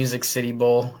 TransPerfect Music City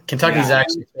Bowl. Kentucky's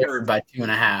actually favored by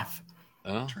 2.5.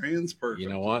 Oh, TransPerfect. You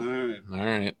know what? All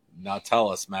right. Now tell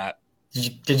us, Matt.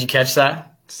 Did you catch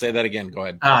that? Say that again. Go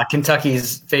ahead.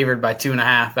 Kentucky's favored by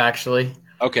 2.5, actually.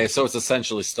 Okay, so it's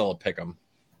essentially still a pick 'em.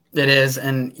 It is,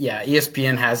 and yeah,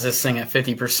 ESPN has this thing at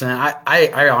 50%.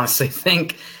 I honestly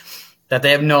think that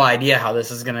they have no idea how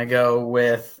this is going to go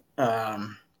with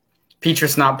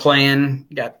Petrus not playing.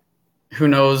 You got who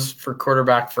knows for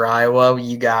quarterback for Iowa.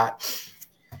 You got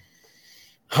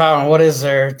what is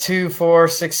there? 2, 4,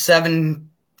 6, 7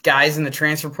 guys in the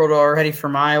transfer portal already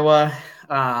from Iowa.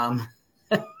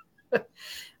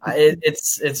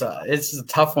 It's a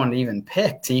tough one to even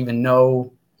pick, to even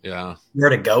know where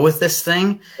to go with this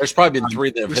thing. There's probably been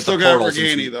 3 that have hit the portal. We still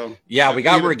got Reganey, though. Yeah, we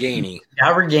got Reganey.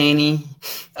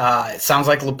 It sounds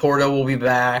like Laporta will be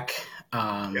back.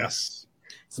 Yes.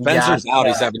 Spencer's out.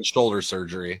 He's having shoulder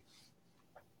surgery.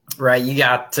 Right. You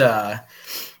got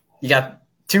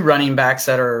 2 running backs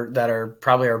that are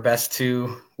probably our best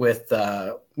 2 with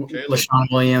LaShawn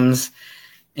Williams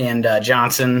and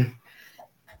Johnson,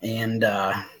 and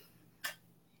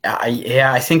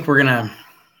I think we're gonna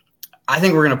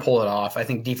pull it off. I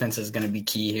think defense is going to be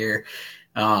key here.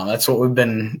 That's what we've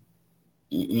been,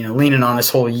 leaning on this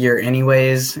whole year,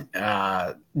 anyways.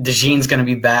 DeJean's going to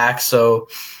be back, so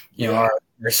our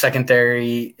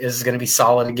secondary is going to be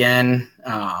solid again.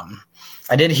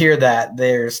 I did hear that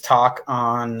there's talk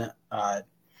on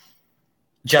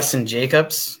Justin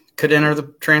Jacobs could enter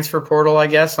the transfer portal, I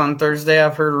guess, on Thursday.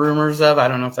 I've heard rumors of. I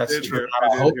don't know if that's true or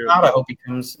not. I hope not. I hope he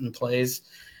comes and plays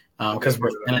because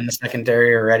we're in the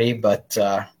secondary already. But,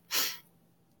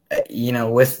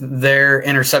 with their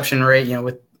interception rate,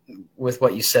 with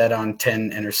what you said on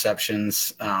 10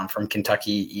 interceptions from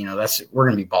Kentucky, we're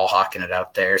going to be ball hawking it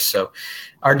out there. So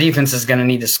our defense is going to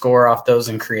need to score off those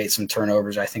and create some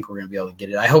turnovers. I think we're going to be able to get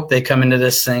it. I hope they come into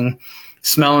this thing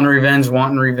smelling revenge,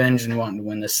 wanting revenge, and wanting to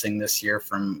win this thing this year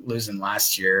from losing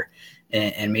last year.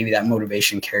 And maybe that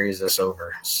motivation carries us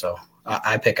over. So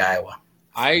I pick Iowa.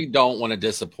 I don't want to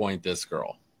disappoint this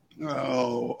girl.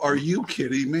 Oh, are you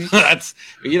kidding me? That's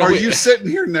Are you sitting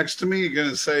here next to me? You're going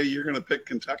to say you're going to pick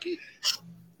Kentucky?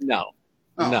 No.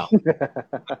 Oh. No.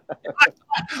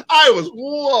 I was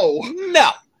whoa.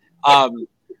 No.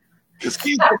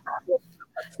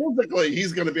 Physically,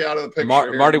 he's going to be out of the picture.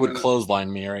 Marty would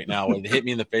clothesline me right now. Would hit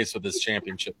me in the face with his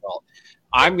championship belt.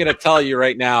 I'm going to tell you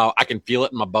right now, I can feel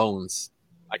it in my bones.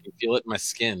 I can feel it in my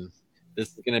skin. This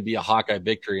is going to be a Hawkeye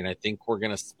victory, and I think we're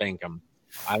going to spank them.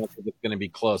 I don't think it's going to be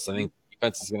close. I think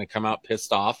defense is going to come out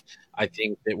pissed off. I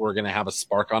think that we're going to have a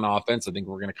spark on offense. I think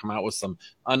we're going to come out with some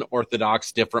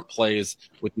unorthodox, different plays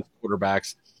with these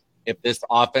quarterbacks. If this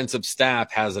offensive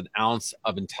staff has an ounce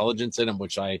of intelligence in them,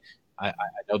 which I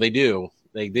know they do.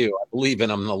 I believe in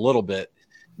them a little bit,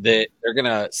 that they're going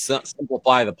to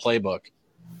simplify the playbook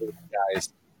for these guys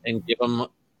and give them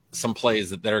some plays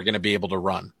that they're going to be able to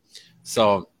run.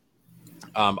 So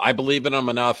I believe in them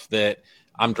enough that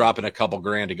I'm dropping a couple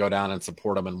grand to go down and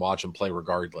support them and watch them play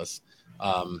regardless.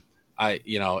 At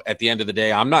the end of the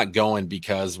day, I'm not going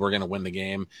because we're going to win the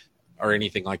game or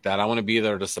anything like that. I want to be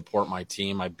there to support my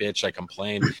team. I bitch, I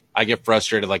complain, I get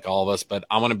frustrated like all of us, but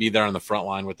I want to be there on the front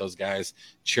line with those guys,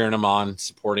 cheering them on,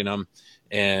 supporting them,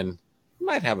 and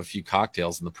might have a few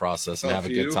cocktails in the process and have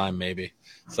a good time maybe.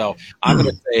 So I'm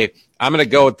going to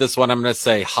go with this one. I'm going to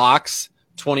say Hawks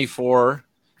 24,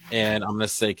 and I'm going to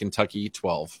say Kentucky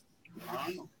 12.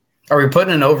 Are we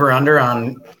putting an over-under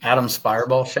on Adam's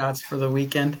fireball shots for the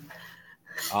weekend?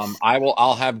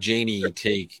 I'll have Janie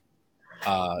take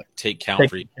count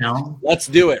for you. Let's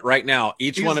do it right now.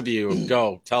 Each one of you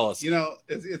go tell us.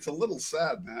 It's a little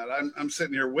sad, Matt. I'm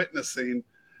sitting here witnessing.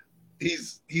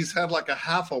 He's had like a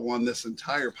half of one this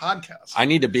entire podcast. I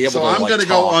need to be able to. So I'm going to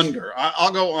go under.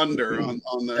 I'll go under on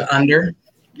the under.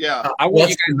 Yeah. I want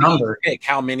you guys to pick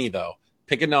how many though.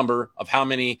 Pick a number of how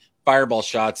many fireball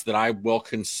shots that I will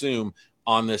consume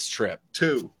on this trip.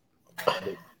 2.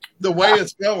 The way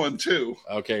it's going, 2.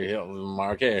 Okay.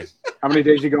 How many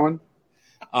days you going?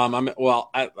 I'm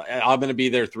going to be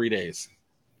there 3 days.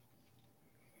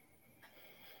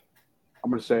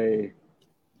 I'm going to say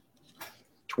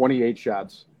 28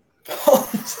 shots.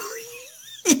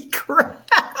 Holy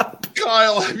crap!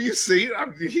 Kyle, have you seen? I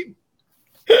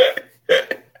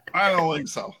don't think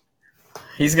so.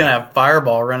 He's gonna have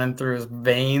fireball running through his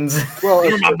veins. Well,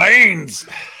 through my veins.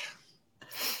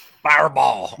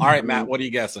 Fireball. All right, Matt. What are you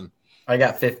guessing? I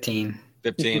got 15.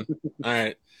 15. All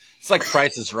right. It's like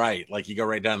Price is Right. Like you go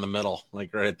right down the middle,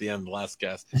 like right at the end of the last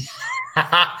guess.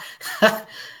 All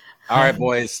right,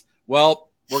 boys.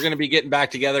 Well, we're going to be getting back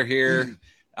together here.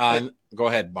 Go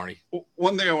ahead, Marty.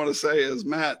 One thing I want to say is,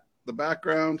 Matt, the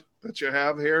background that you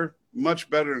have here, much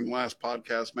better than last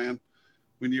podcast, man.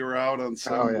 When you were out on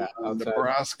some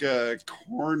Nebraska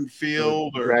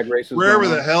cornfield or wherever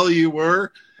the hell you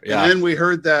were. Yeah. And then we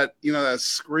heard that, that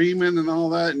screaming and all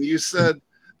that. And you said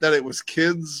that it was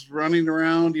kids running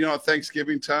around, at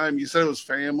Thanksgiving time. You said it was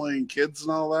family and kids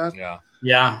and all that. Yeah.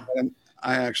 Yeah. And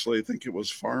I actually think it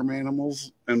was farm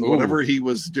animals and whatever he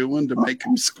was doing to make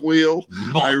him squeal.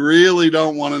 I really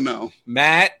don't want to know.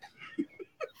 Matt.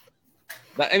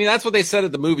 That's what they said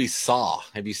at the movie Saw.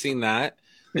 Have you seen that?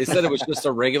 They said it was just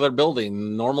a regular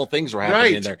building. Normal things were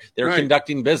happening in there. They were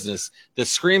conducting business. The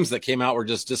screams that came out were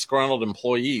just disgruntled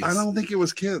employees. I don't think it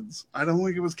was kids. I don't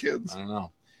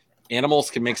know.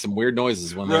 Animals can make some weird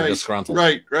noises when they're disgruntled.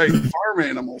 Right. Farm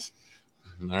animals.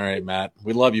 All right, Matt.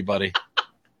 We love you, buddy.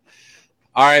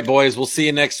 All right, boys. We'll see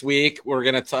you next week. We're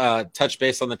going to touch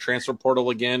base on the transfer portal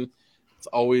again. It's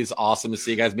always awesome to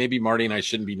see you guys. Maybe Marty and I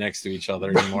shouldn't be next to each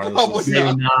other anymore.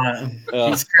 Maybe not.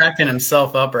 He's cracking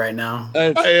himself up right now.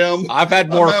 I am. I'm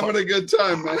having a good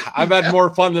time, man. I've had more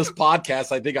fun this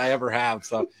podcast I think I ever have.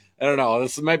 So I don't know.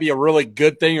 This might be a really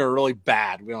good thing or really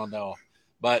bad. We don't know.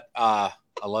 But I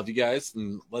love you guys,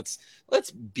 and let's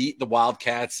beat the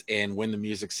Wildcats and win the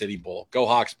Music City Bowl. Go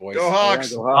Hawks, boys! Go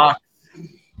Hawks! Go Hawks!